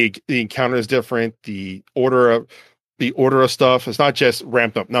the encounter is different. The order of stuff. It's not just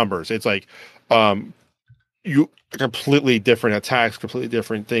ramped up numbers. It's like you completely different attacks, completely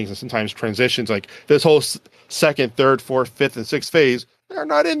different things, and sometimes transitions. Like this whole second, third, fourth, fifth, and sixth phase, they're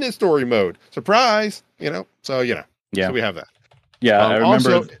not in this story mode. Surprise, So Yeah. So we have that. Yeah, I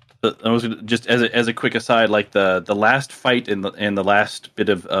remember. Also, I was just as a quick aside, like the last fight in the last bit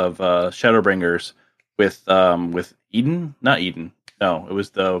of Shadowbringers with Eden, not Eden. No, it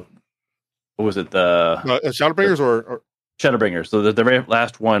was what was it, the Shadowbringers or Shadowbringers? So the very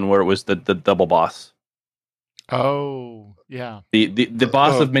last one where it was the double boss. Oh, yeah. The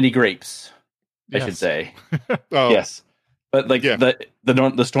boss of many grapes, I should Yes. say. oh, Yes, but like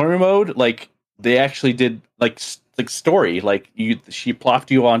the story mode, like they actually did like story, like she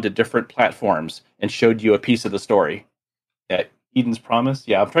plopped you onto different platforms and showed you a piece of the story. Yeah, Eden's Promise.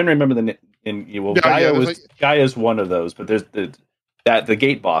 Yeah, I'm trying to remember the name. Gaia's one of those, but there's the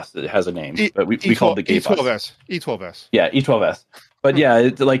gate boss that has a name, but we called the gate boss E12S. Yeah, E12S. But yeah,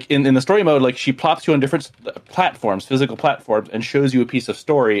 it's like in the story mode, like she plops you on different platforms, physical platforms, and shows you a piece of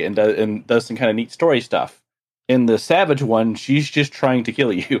story and does some kind of neat story stuff. In the Savage one, she's just trying to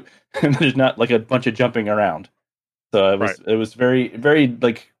kill you, and there's not like a bunch of jumping around. So it was very, very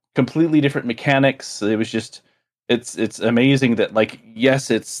like completely different mechanics. It was just it's amazing that like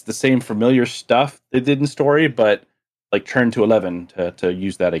yes, it's the same familiar stuff they did in story, but like turned to 11 to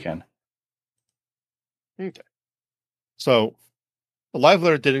use that again. Okay. So the live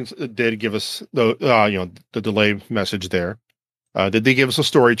letter did give us the delay message there. Did they give us a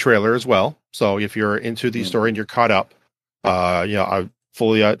story trailer as well? So if you're into the story and you're caught up, I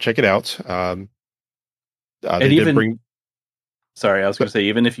fully check it out. Sorry, I was going to say,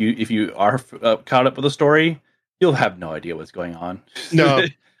 even if you are caught up with the story, you'll have no idea what's going on.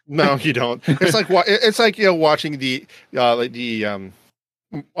 No, you don't. It's like watching the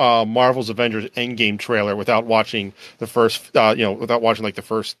Marvel's Avengers Endgame trailer without watching the first, without watching like the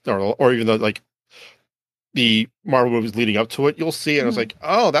first or even like the Marvel movies leading up to it. You'll see it, and it's like,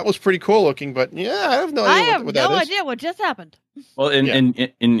 oh, that was pretty cool looking, but yeah, I have no idea what just happened. Well, and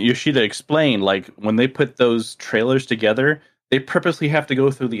Yoshida explained, like when they put those trailers together, they purposely have to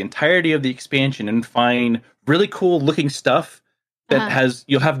go through the entirety of the expansion and find really cool looking stuff that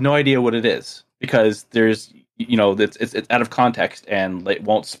you'll have no idea what it is because there's it's out of context and it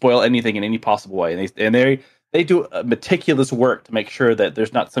won't spoil anything in any possible way. And they do meticulous work to make sure that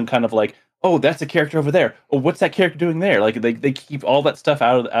there's not some kind of like, oh, that's a character over there. Oh, what's that character doing there? Like they keep all that stuff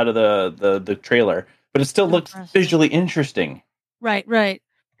out of the trailer, but it still looks visually interesting. Right.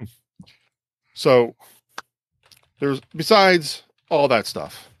 So there's besides all that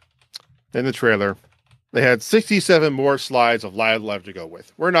stuff in the trailer, they had 67 more slides of live to go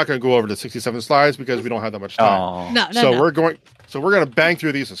with. We're not going to go over the 67 slides because we don't have that much time. No. We're going to bang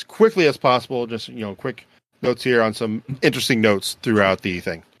through these as quickly as possible. Just quick notes here on some interesting notes throughout the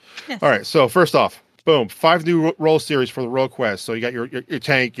thing. Yes. All right. So first off, boom, 5 new role series for the role quest. So you got your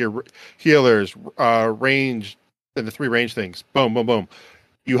tank, your healers, range, and the 3 range things. Boom, boom, boom.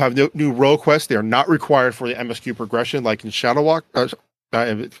 You have new role quests. They are not required for the MSQ progression, like in Shadowbringers.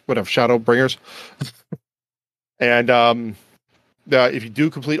 And if you do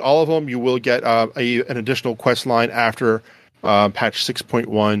complete all of them, you will get an additional quest line after patch 6.1,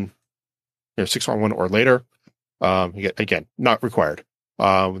 6.1 or later. Again, not required.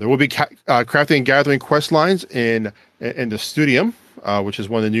 There will be crafting and gathering quest lines in the Studium, which is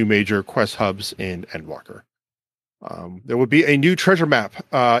one of the new major quest hubs in Endwalker. There will be a new treasure map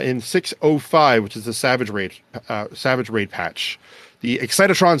in 6.05, which is the Savage Raid patch. The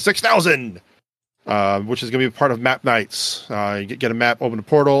Excitatron 6000, which is going to be part of Map Nights. You get a map, open a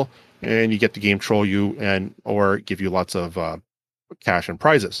portal, and you get the game troll you or give you lots of cash and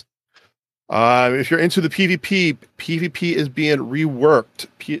prizes. If you're into the PvP is being reworked.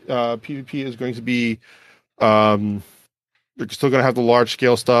 PvP is going to be, you're still going to have the large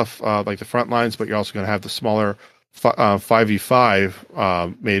scale stuff like the front lines, but you're also going to have the smaller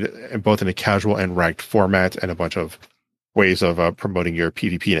 5v5 made in both in a casual and ranked format, and a bunch of ways of promoting your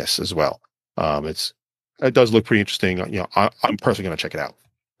PvP-ness as well. It does look pretty interesting. I'm personally going to check it out.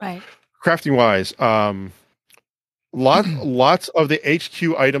 Right. Crafting wise, lots of the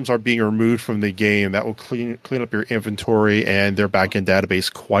HQ items are being removed from the game. That will clean up your inventory and their backend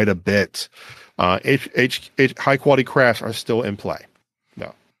database quite a bit. High quality crafts are still in play.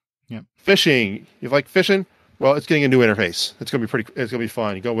 No. Yeah. Fishing. You like fishing? Well, it's getting a new interface. It's gonna be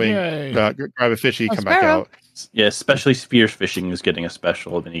fun. You go in, grab a fishy, come back out. Yeah, especially spear fishing is getting a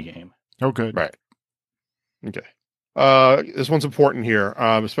special mini game. Oh, good. Right. Okay. This one's important here,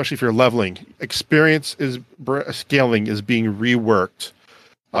 especially if you're leveling. Scaling is being reworked.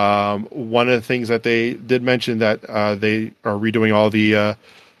 One of the things that they did mention that they are redoing all the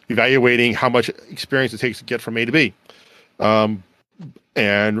evaluating how much experience it takes to get from A to B,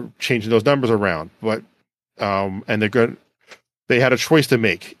 and changing those numbers around. But and they had a choice to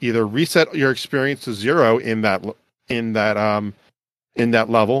make: either reset your experience to 0 in that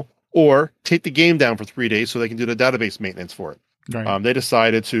level, or take the game down for 3 days so they can do the database maintenance for it. Right. They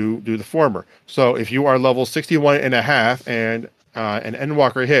decided to do the former. So if you are level 61 and a half and an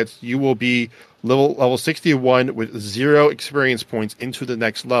Endwalker hits, you will be level 61 with 0 experience points into the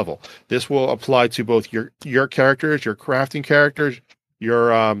next level. This will apply to both your characters, your crafting characters,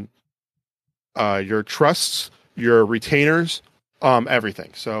 your trusts, your retainers,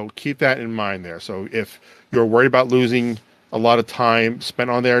 everything. So keep that in mind there. So if you're worried about losing a lot of time spent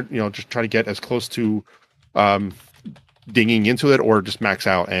on there, just try to get as close to digging into it, or just max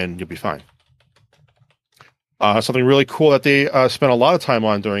out and you'll be fine. Something really cool that they spent a lot of time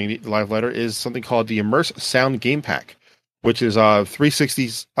on during the live letter is something called the Immerse Sound Game Pack, which is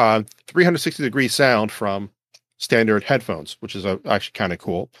 360 degree sound from standard headphones, which is actually kind of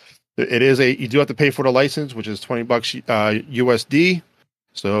cool. You do have to pay for the license, which is $20 USD.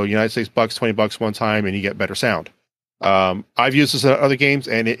 So United States bucks, $20 one time, and you get better sound. I've used this in other games,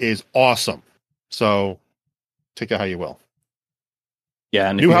 and it is awesome. So take it how you will. Yeah,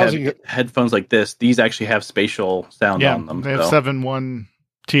 and if you have headphones like this, these actually have spatial sound on them. They have 7.1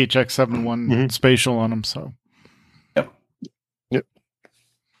 THX 7.1 spatial on them. So, yep.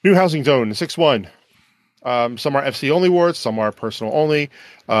 New housing zone 6.1. Some are FC only wards, some are personal only,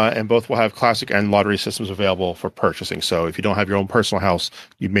 and both will have classic and lottery systems available for purchasing. So if you don't have your own personal house,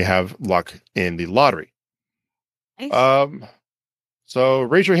 you may have luck in the lottery. Nice. So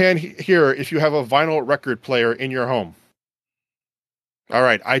raise your hand here if you have a vinyl record player in your home. All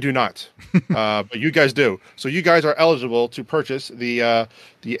right, I do not, but you guys do. So you guys are eligible to purchase the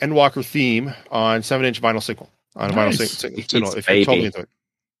Endwalker theme on 7-inch vinyl single. On a vinyl single, if you're totally into it.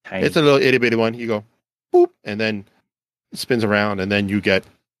 Tiny. It's a little itty bitty one. You go, boop, and then it spins around, and then you get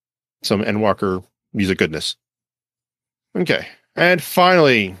some Endwalker music goodness. Okay, and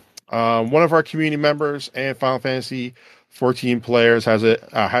finally, one of our community members and Final Fantasy 14 players has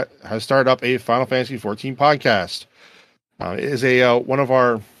started up a Final Fantasy 14 podcast. It is one of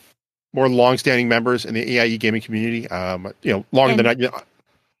our more long-standing members in the AIE gaming community. Longer than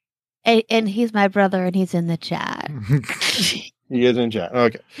I. And he's my brother, and he's in the chat. He is in chat.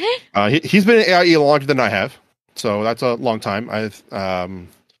 Okay. He's been in AIE longer than I have, so that's a long time.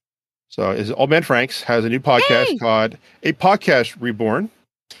 So is Old Man Franks has a new podcast called A Podcast Reborn.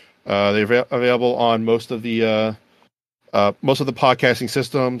 They're available on most of the podcasting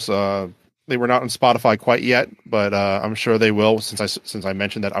systems. They were not on Spotify quite yet, but I'm sure they will. Since I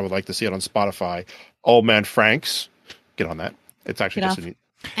mentioned that I would like to see it on Spotify. Old Man Franks, get on that. It's actually just get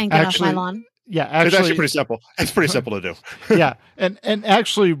off my lawn. Yeah, actually, it's actually pretty simple. It's pretty simple to do. Yeah, and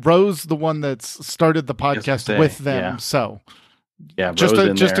actually, Rose, the one that's started the podcast with them. Yeah. So, yeah, just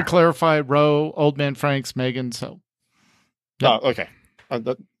to clarify, Ro, Old Man Franks, Megan. So, yeah. Oh, okay. I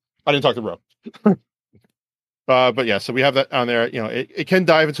didn't talk to Ro. But yeah, so we have that on there. It can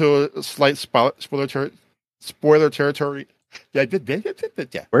dive into a slight spoiler territory. Yeah,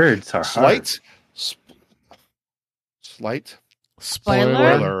 words are slight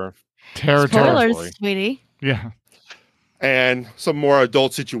spoiler territory. Spoilers, sweetie. Yeah, and some more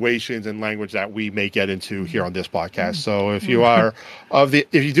adult situations and language that we may get into here on this podcast. So if you are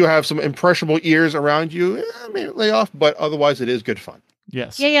if you do have some impressionable ears around you, maybe lay off. But otherwise, it is good fun.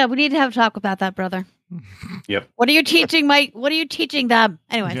 Yes. Yeah. We need to have a talk about that, brother. Yep. What are you teaching, Mike? What are you teaching them?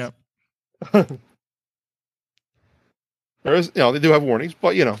 Anyways. Yep. There is, they do have warnings,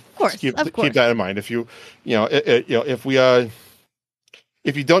 but of course, keep that in mind. If if we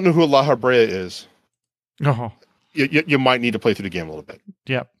if you don't know who La Habrea is, Oh, you might need to play through the game a little bit.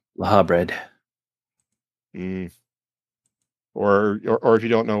 yep. La bread. Or if you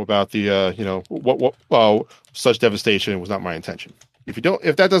don't know about the such devastation was not my intention. If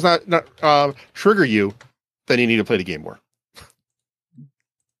that does not trigger you, then you need to play the game more.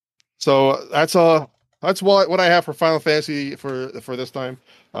 So that's what I have for Final Fantasy for this time.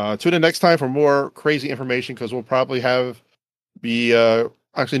 Tune in next time for more crazy information, because we'll probably we'll have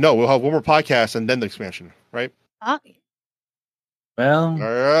one more podcast and then the expansion, right?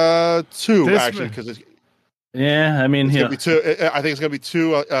 Well, two This actually, one- because it's yeah, I mean, gonna be two. I think it's gonna be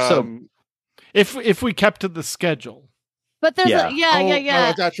two. If we kept to the schedule, But there's Yeah.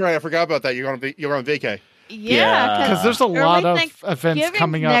 Oh, that's right. I forgot about that. You're on vacay. Yeah, because there's a early lot of events Thanksgiving's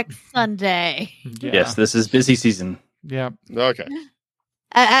coming up. next Sunday. Yeah. yes, this is busy season. Yeah. Okay.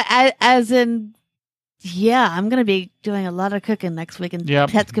 As in, yeah, I'm going to be doing a lot of cooking next week, and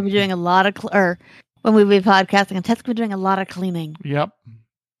Yep. Tet's going to be doing a lot of, or when we be podcasting, and Tet's going to be doing a lot of cleaning. Yep.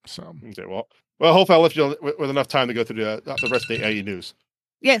 So Okay. Well, hopefully I'll lift you with enough time to go through the rest of the AE news.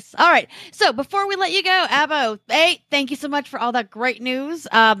 Yes. All right. So before we let you go, Abo, hey, thank you so much for all that great news.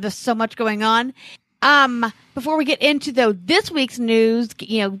 There's so much going on. Before we get into this week's news,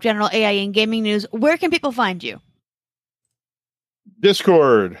 general AIE and gaming news, where can people find you?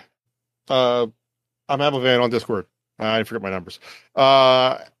 Discord. I'm Abavan on Discord. I forget my numbers.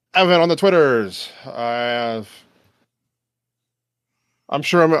 Abavan on the Twitters. I'm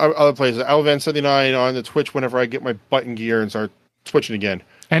sure I'm other places. Abavan79 on the Twitch whenever I get my button gear and start twitching again.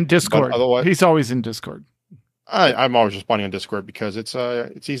 and Discord. But otherwise- He's always in Discord. I'm always responding on Discord because it's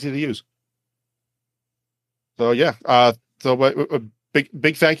easy to use. So yeah. So a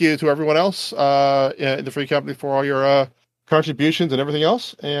big thank you to everyone else in the free company for all your contributions and everything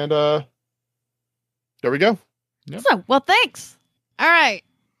else. And there we go. Yep. So, well, thanks. All right.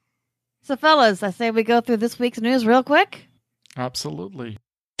 So, fellas, I say we go through this week's news real quick. Absolutely.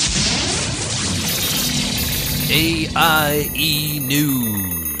 AIE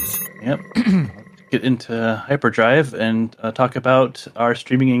News. Yep. Get into Hyperdrive and talk about our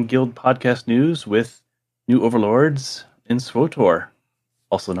streaming and guild podcast news with new overlords in SWTOR,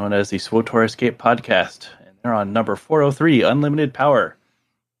 also known as the SWTOR Escape Podcast. And they're on number 403, Unlimited Power.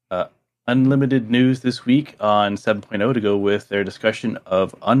 Unlimited news this week on 7.0 to go with their discussion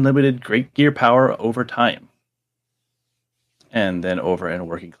of unlimited great gear power over time. And then over in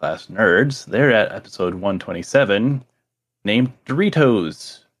Working Class Nerds, they're at episode 127, named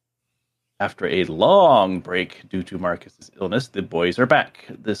Doritos. After a long break due to Marcus's illness, the boys are back.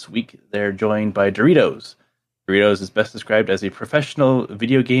 This week, they're joined by Doritos. Doritos is best described as a professional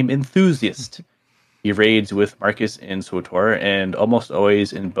video game enthusiast. He raids with Marcus in SWTOR and almost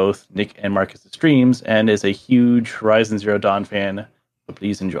always in both Nick and Marcus' streams, and is a huge Horizon Zero Dawn fan. So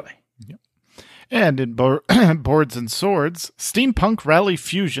please enjoy. And in Boards and Swords, Steampunk Rally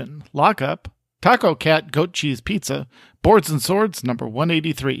Fusion, Lockup, Taco Cat Goat Cheese Pizza, Boards and Swords number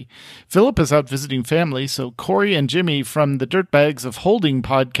 183. Philip is out visiting family, so Corey and Jimmy from the Dirtbags of Holding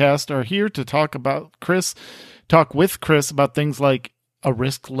podcast are here to talk with Chris about things like a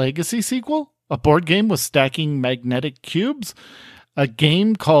Risk Legacy sequel, a board game with stacking magnetic cubes, a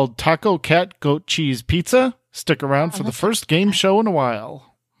game called Taco Cat Goat Cheese Pizza. Stick around for the first game show in a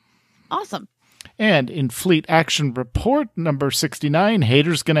while. Awesome. And in Fleet Action Report number 69,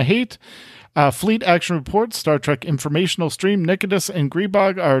 Haters Gonna Hate. Fleet Action Report, Star Trek informational stream, Nikitas and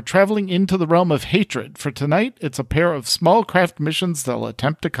Greebog are traveling into the realm of hatred. For tonight, it's a pair of small craft missions they'll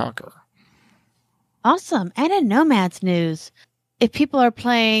attempt to conquer. Awesome. And in Nomads news, if people are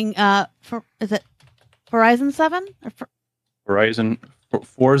playing, is it Horizon 7? Or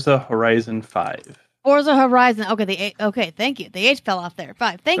Forza Horizon 5. Forza Horizon. Okay, thank you. The H fell off there.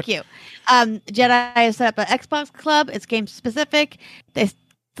 5. Thank you. Jedi has set up an Xbox club. It's game specific. They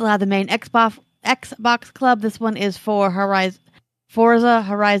still have the main Xbox club. This one is for Forza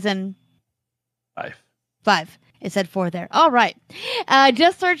Horizon 5. It said 4 there. All right.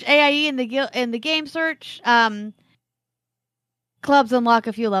 Just search AIE in the game search. Clubs unlock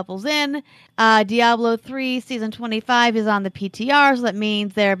a few levels in. Diablo 3 Season 25 is on the PTR, so that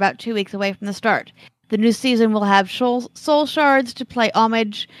means they're about 2 weeks away from the start. The new season will have soul shards to play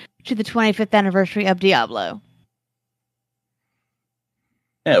homage to the 25th anniversary of Diablo.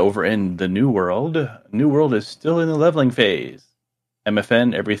 Yeah, over in the New World is still in the leveling phase.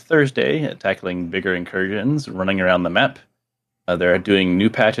 MFN every Thursday, tackling bigger incursions, running around the map. They're doing new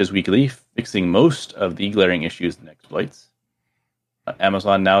patches weekly, fixing most of the glaring issues and exploits.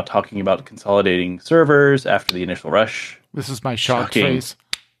 Amazon now talking about consolidating servers after the initial rush. This is my shocked Shocking. face.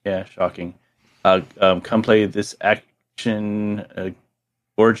 Yeah, shocking. Come play this action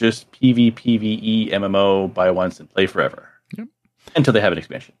or just PvPvE MMO buy once and play forever. Yep. Until they have an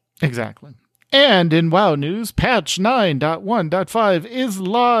expansion. Exactly. And in WoW news, patch 9.1.5 is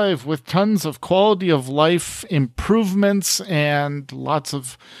live with tons of quality of life improvements and lots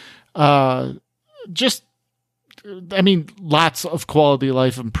of lots of quality of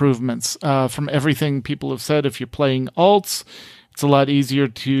life improvements from everything people have said. If you're playing alts, it's a lot easier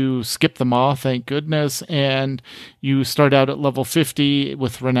to skip them all, thank goodness. And you start out at level 50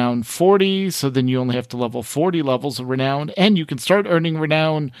 with Renown 40, so then you only have to level 40 levels of Renown, and you can start earning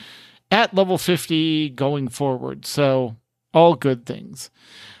Renown at level 50 going forward. So all good things.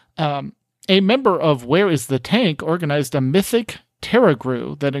 A member of Where is the Tank organized a mythic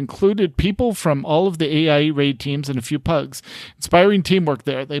Terragrew that included people from all of the AIE raid teams and a few pugs. Inspiring teamwork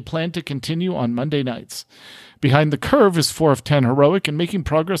there. They plan to continue on Monday nights. Behind the Curve is 4 of 10 heroic and making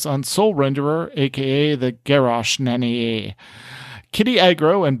progress on Soul Renderer, aka the Garrosh Nani. Kitty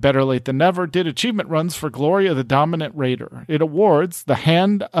Aggro and Better Late Than Never did achievement runs for Gloria the Dominant Raider. It awards the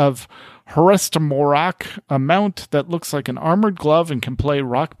Hand of Hurestamorak, a mount that looks like an armored glove and can play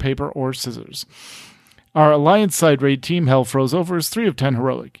rock, paper, or scissors. Our Alliance side raid team, Hell Froze Over, is 3 of 10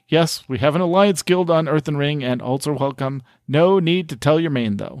 heroic. Yes, we have an Alliance guild on Earthen Ring, and alts are welcome. No need to tell your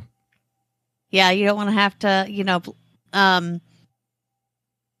main, though. Yeah, you don't want to have to,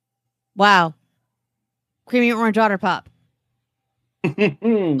 wow. Creamy orange otter pop.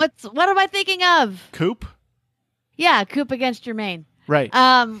 What am I thinking of? Coop? Yeah, Coop against your main. Right.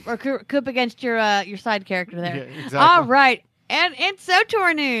 Or Coop against your side character there. Yeah, exactly. All right. And in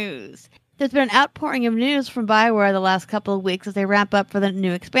SOTOR news, there's been an outpouring of news from BioWare the last couple of weeks as they ramp up for the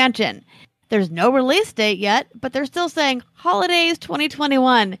new expansion. There's no release date yet, but they're still saying holidays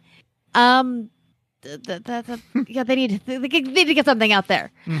 2021. Yeah, they need to get something out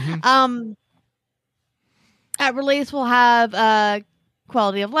there. Mm-hmm. At release, we'll have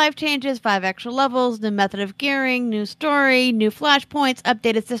quality of life changes, 5 extra levels, new method of gearing, new story, new flashpoints,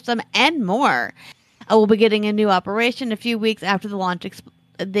 updated system, and more. We'll be getting a new operation a few weeks after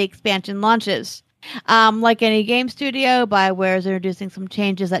the expansion launches. Like any game studio, BioWare is introducing some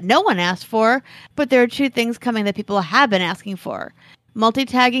changes that no one asked for, but there are 2 things coming that people have been asking for.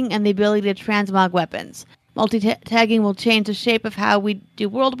 Multi-tagging and the ability to transmog weapons. Multi-tagging will change the shape of how we do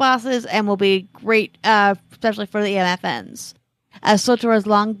world bosses and will be great, especially for the MFNs. SOTOR has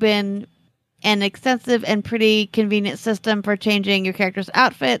long been an extensive and pretty convenient system for changing your character's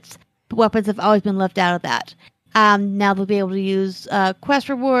outfits, but weapons have always been left out of that. Now they'll be able to use quest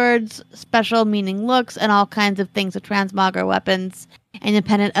rewards, special meaning looks, and all kinds of things to transmog our weapons,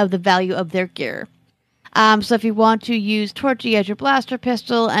 independent of the value of their gear. So if you want to use Torchy as your blaster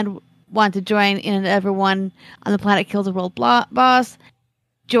pistol and want to join in and everyone on the planet kills a world boss,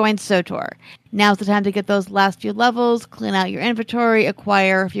 join SOTOR. Now's the time to get those last few levels, clean out your inventory,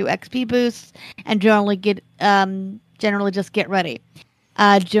 acquire a few XP boosts, and generally just get ready.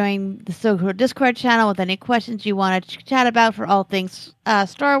 Join the SOTOR Discord channel with any questions you want to chat about for all things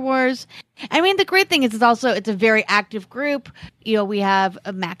Star Wars. I mean, the great thing is it's a very active group. We have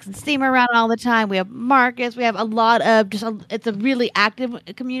Max and Steam around all the time. We have Marcus. We have a lot of it's a really active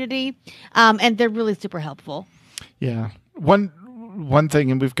community, and they're really super helpful. Yeah. One thing,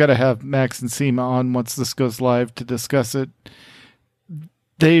 and we've got to have Max and Seema on once this goes live to discuss it.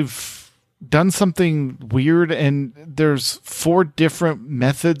 They've done something weird, and there's 4 different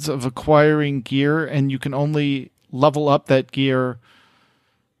methods of acquiring gear, and you can only level up that gear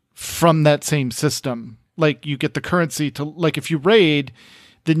from that same system. Like, you get the currency to, like, if you raid,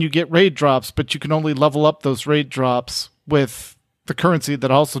 then you get raid drops, but you can only level up those raid drops with the currency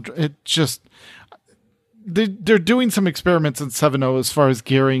that also, it just, they're doing some experiments in 7.0 as far as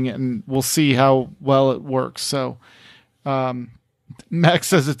gearing, and we'll see how well it works. So, Max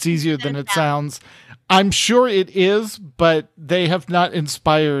says it's easier than it sounds. I'm sure it is, but they have not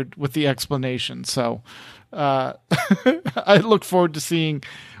inspired with the explanation. So I look forward to seeing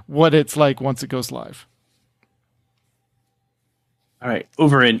what it's like once it goes live. All right.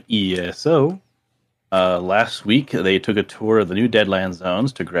 Over in ESO, last week they took a tour of the new Deadlands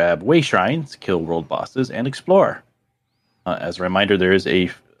zones to grab way shrines, kill world bosses, and explore. As a reminder, there is a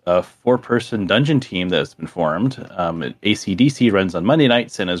 4-person dungeon team that's been formed. ACDC runs on Monday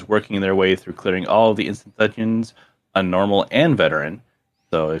nights and is working their way through clearing all of the instant dungeons on normal and veteran.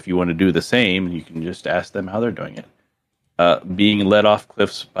 So if you want to do the same, you can just ask them how they're doing it. Being led off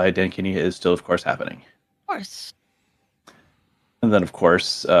cliffs by Dan Kinney is still, of course, happening. Of course. And then, of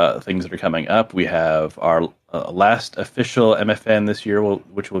course, things that are coming up. We have our last official MFN this year,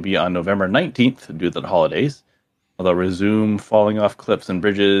 which will be on November 19th due to the holidays. They'll resume falling off cliffs and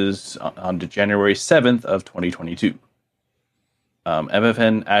bridges on to January 7th of 2022.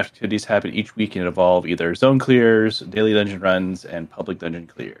 MFN activities happen each week and involve either zone clears, daily dungeon runs, and public dungeon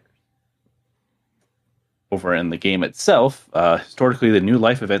clears. Over in the game itself, historically, the New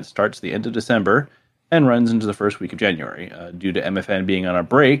Life event starts the end of December and runs into the first week of January. Due to MFN being on a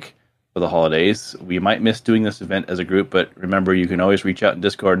break for the holidays, we might miss doing this event as a group, but remember, you can always reach out in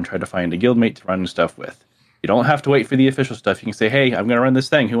Discord and try to find a guildmate to run stuff with. You don't have to wait for the official stuff. You can say, hey, I'm going to run this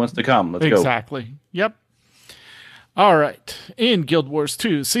thing. Who wants to come? Let's go. Exactly. Yep. All right. In Guild Wars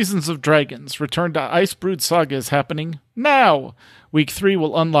 2, Seasons of Dragons, Return to Icebrood Saga is happening now. Week 3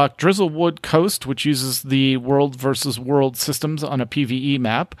 will unlock Drizzlewood Coast, which uses the world versus world systems on a PvE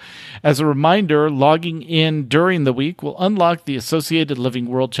map. As a reminder, logging in during the week will unlock the associated Living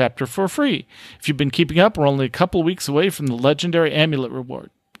World chapter for free. If you've been keeping up, we're only a couple weeks away from the legendary amulet reward.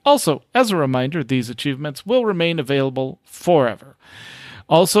 Also, as a reminder, these achievements will remain available forever.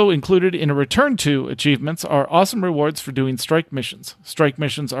 Also included in a Return to achievements are awesome rewards for doing strike missions. Strike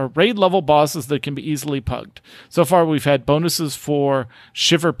missions are raid-level bosses that can be easily pugged. So far, we've had bonuses for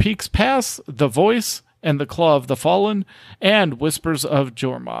Shiver Peaks Pass, The Voice, and the Claw of the Fallen, and Whispers of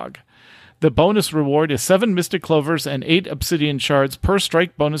Jormog. The bonus reward is 7 Mystic Clovers and 8 Obsidian Shards per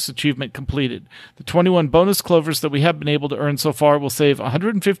strike bonus achievement completed. The 21 bonus clovers that we have been able to earn so far will save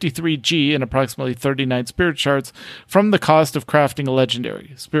 153 G and approximately 39 Spirit Shards from the cost of crafting a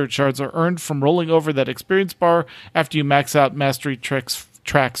legendary. Spirit Shards are earned from rolling over that experience bar after you max out Mastery tracks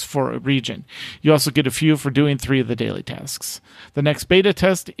for a region. You also get a few for doing 3 of the daily tasks. The next beta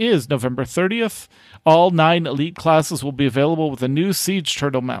test is November 30th. All 9 elite classes will be available with a new Siege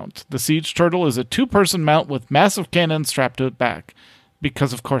Turtle mount. The Siege Turtle is a 2-person mount with massive cannons strapped to its back.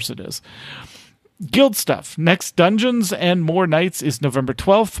 Because of course it is. Guild stuff. Next Dungeons and More Nights is November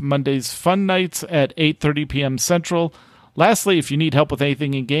 12th. Monday's Fun Nights at 8:30 p.m. Central. Lastly, if you need help with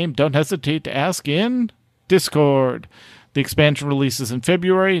anything in-game, don't hesitate to ask in Discord. The expansion releases in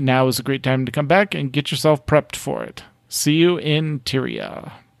February. Now is a great time to come back and get yourself prepped for it. See you in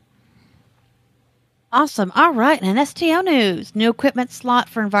Tyria. Awesome. All right. And STO news. New equipment slot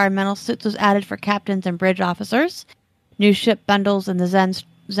for environmental suits was added for captains and bridge officers. New ship bundles in the Zen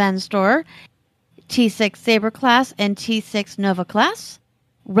store. T6 Saber class and T6 Nova class.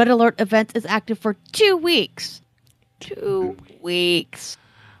 Red Alert event is active for 2 weeks. 2 weeks.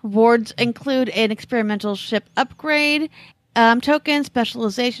 Rewards include an experimental ship upgrade, token,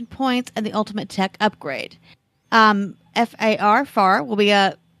 specialization points, and the ultimate tech upgrade. FAR will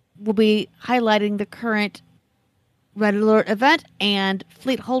be highlighting the current Red Alert event and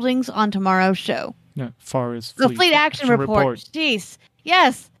fleet holdings on tomorrow's show. Yeah, FAR is Fleet Action Report. Jeez.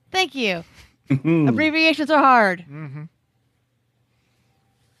 Yes. Thank you. Abbreviations are hard. Mm-hmm.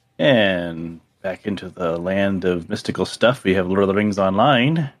 And back into the land of mystical stuff, we have Lord of the Rings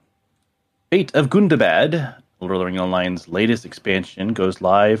Online. Fate of Gundabad, Lord of the Rings Online's latest expansion, goes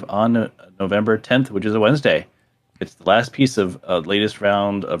live on November 10th, which is a Wednesday. It's the last piece of latest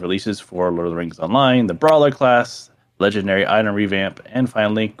round of releases for Lord of the Rings Online, the Brawler class, Legendary Item Revamp, and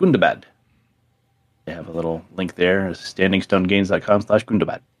finally, Gundabad. They have a little link there,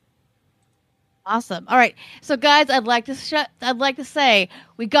 standingstonegames.com/Gundabad. Awesome. All right. So, guys, I'd like to say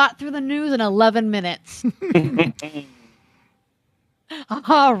we got through the news in 11 minutes.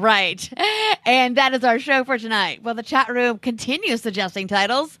 All right. And that is our show for tonight. Well, the chat room continues suggesting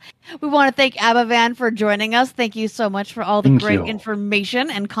titles. We want to thank Abavan for joining us. Thank you so much for all the great information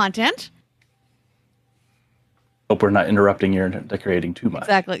and content. Hope we're not interrupting your decorating too much.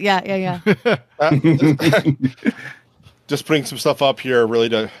 Exactly. Yeah. Just putting some stuff up here really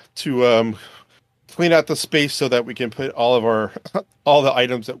to clean out the space so that we can put all the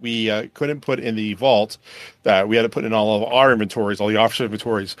items that we couldn't put in the vault, that we had to put in all of our inventories, all the officer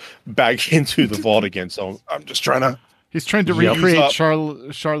inventories, back into the vault again. So I'm just trying to. He's trying to recreate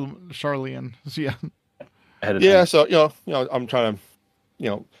Charlian. Yeah. Yeah. So I'm trying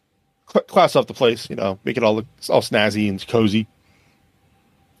to class up the place. Make it all look all snazzy and cozy.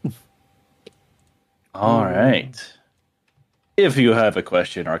 All right. If you have a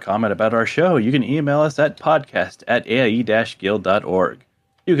question or comment about our show, you can email us at podcast@aie-guild.org.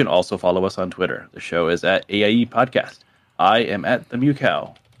 You can also follow us on Twitter. The show is at AIE Podcast. I am at the Mew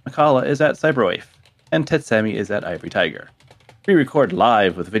Cow. Makala is at Cyberwaif. And Tetsami is at Ivory Tiger. We record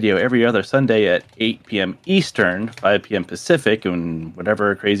live with video every other Sunday at 8 p.m. Eastern, 5 p.m. Pacific, and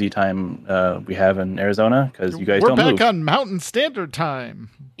whatever crazy time we have in Arizona, because you guys don't move. We're back on Mountain Standard Time.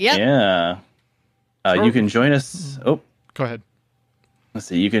 Yep. Yeah. You can join us. Oh. Go ahead. Let's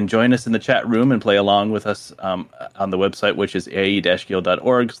see. You can join us in the chat room and play along with us on the website, which is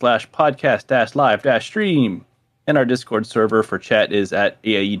aie-guild.org/podcast-live-stream. And our Discord server for chat is at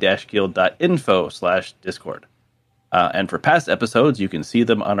aie-guild.info/discord. And for past episodes, you can see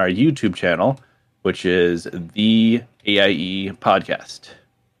them on our YouTube channel, which is the AIE podcast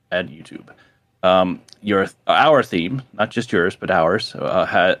at YouTube. Our theme, not just yours, but ours,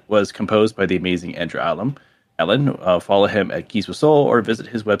 was composed by the amazing Andrew Allen. Follow him at Keys with Soul or visit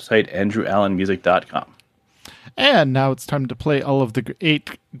his website, andrewallenmusic.com. And now it's time to play all of the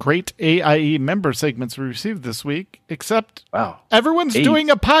 8 great AIE member segments we received this week, except everyone's 8. doing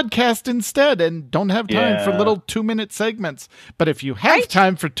a podcast instead and don't have time for little 2-minute segments. But if you have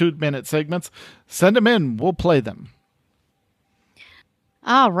time for 2-minute segments, send them in. We'll play them.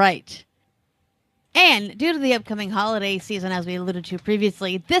 All right. And due to the upcoming holiday season, as we alluded to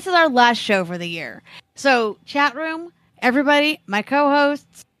previously, this is our last show for the year. So, chat room, everybody, my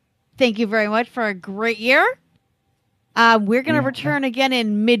co-hosts, thank you very much for a great year. We're going to return again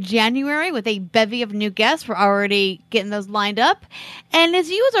in mid-January with a bevy of new guests. We're already getting those lined up. And as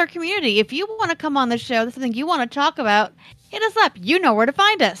you as our community, if you want to come on the show, there's something you want to talk about, hit us up. You know where to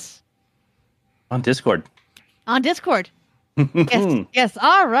find us. On Discord. Yes.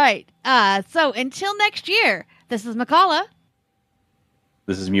 All right. So until next year, this is Makala.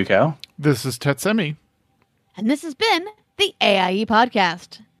 This is Mewcow. This is Tetsemi. And this has been the AIE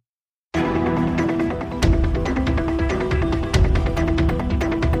Podcast.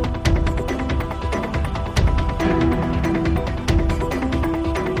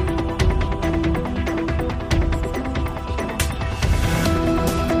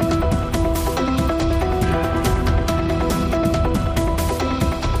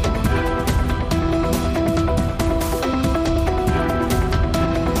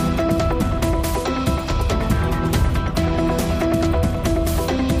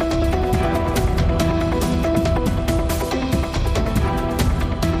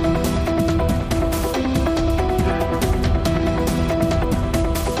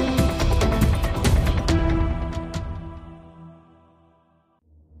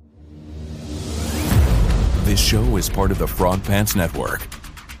 This show is part of the Frog Pants Network.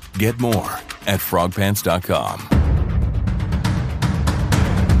 Get more at frogpants.com.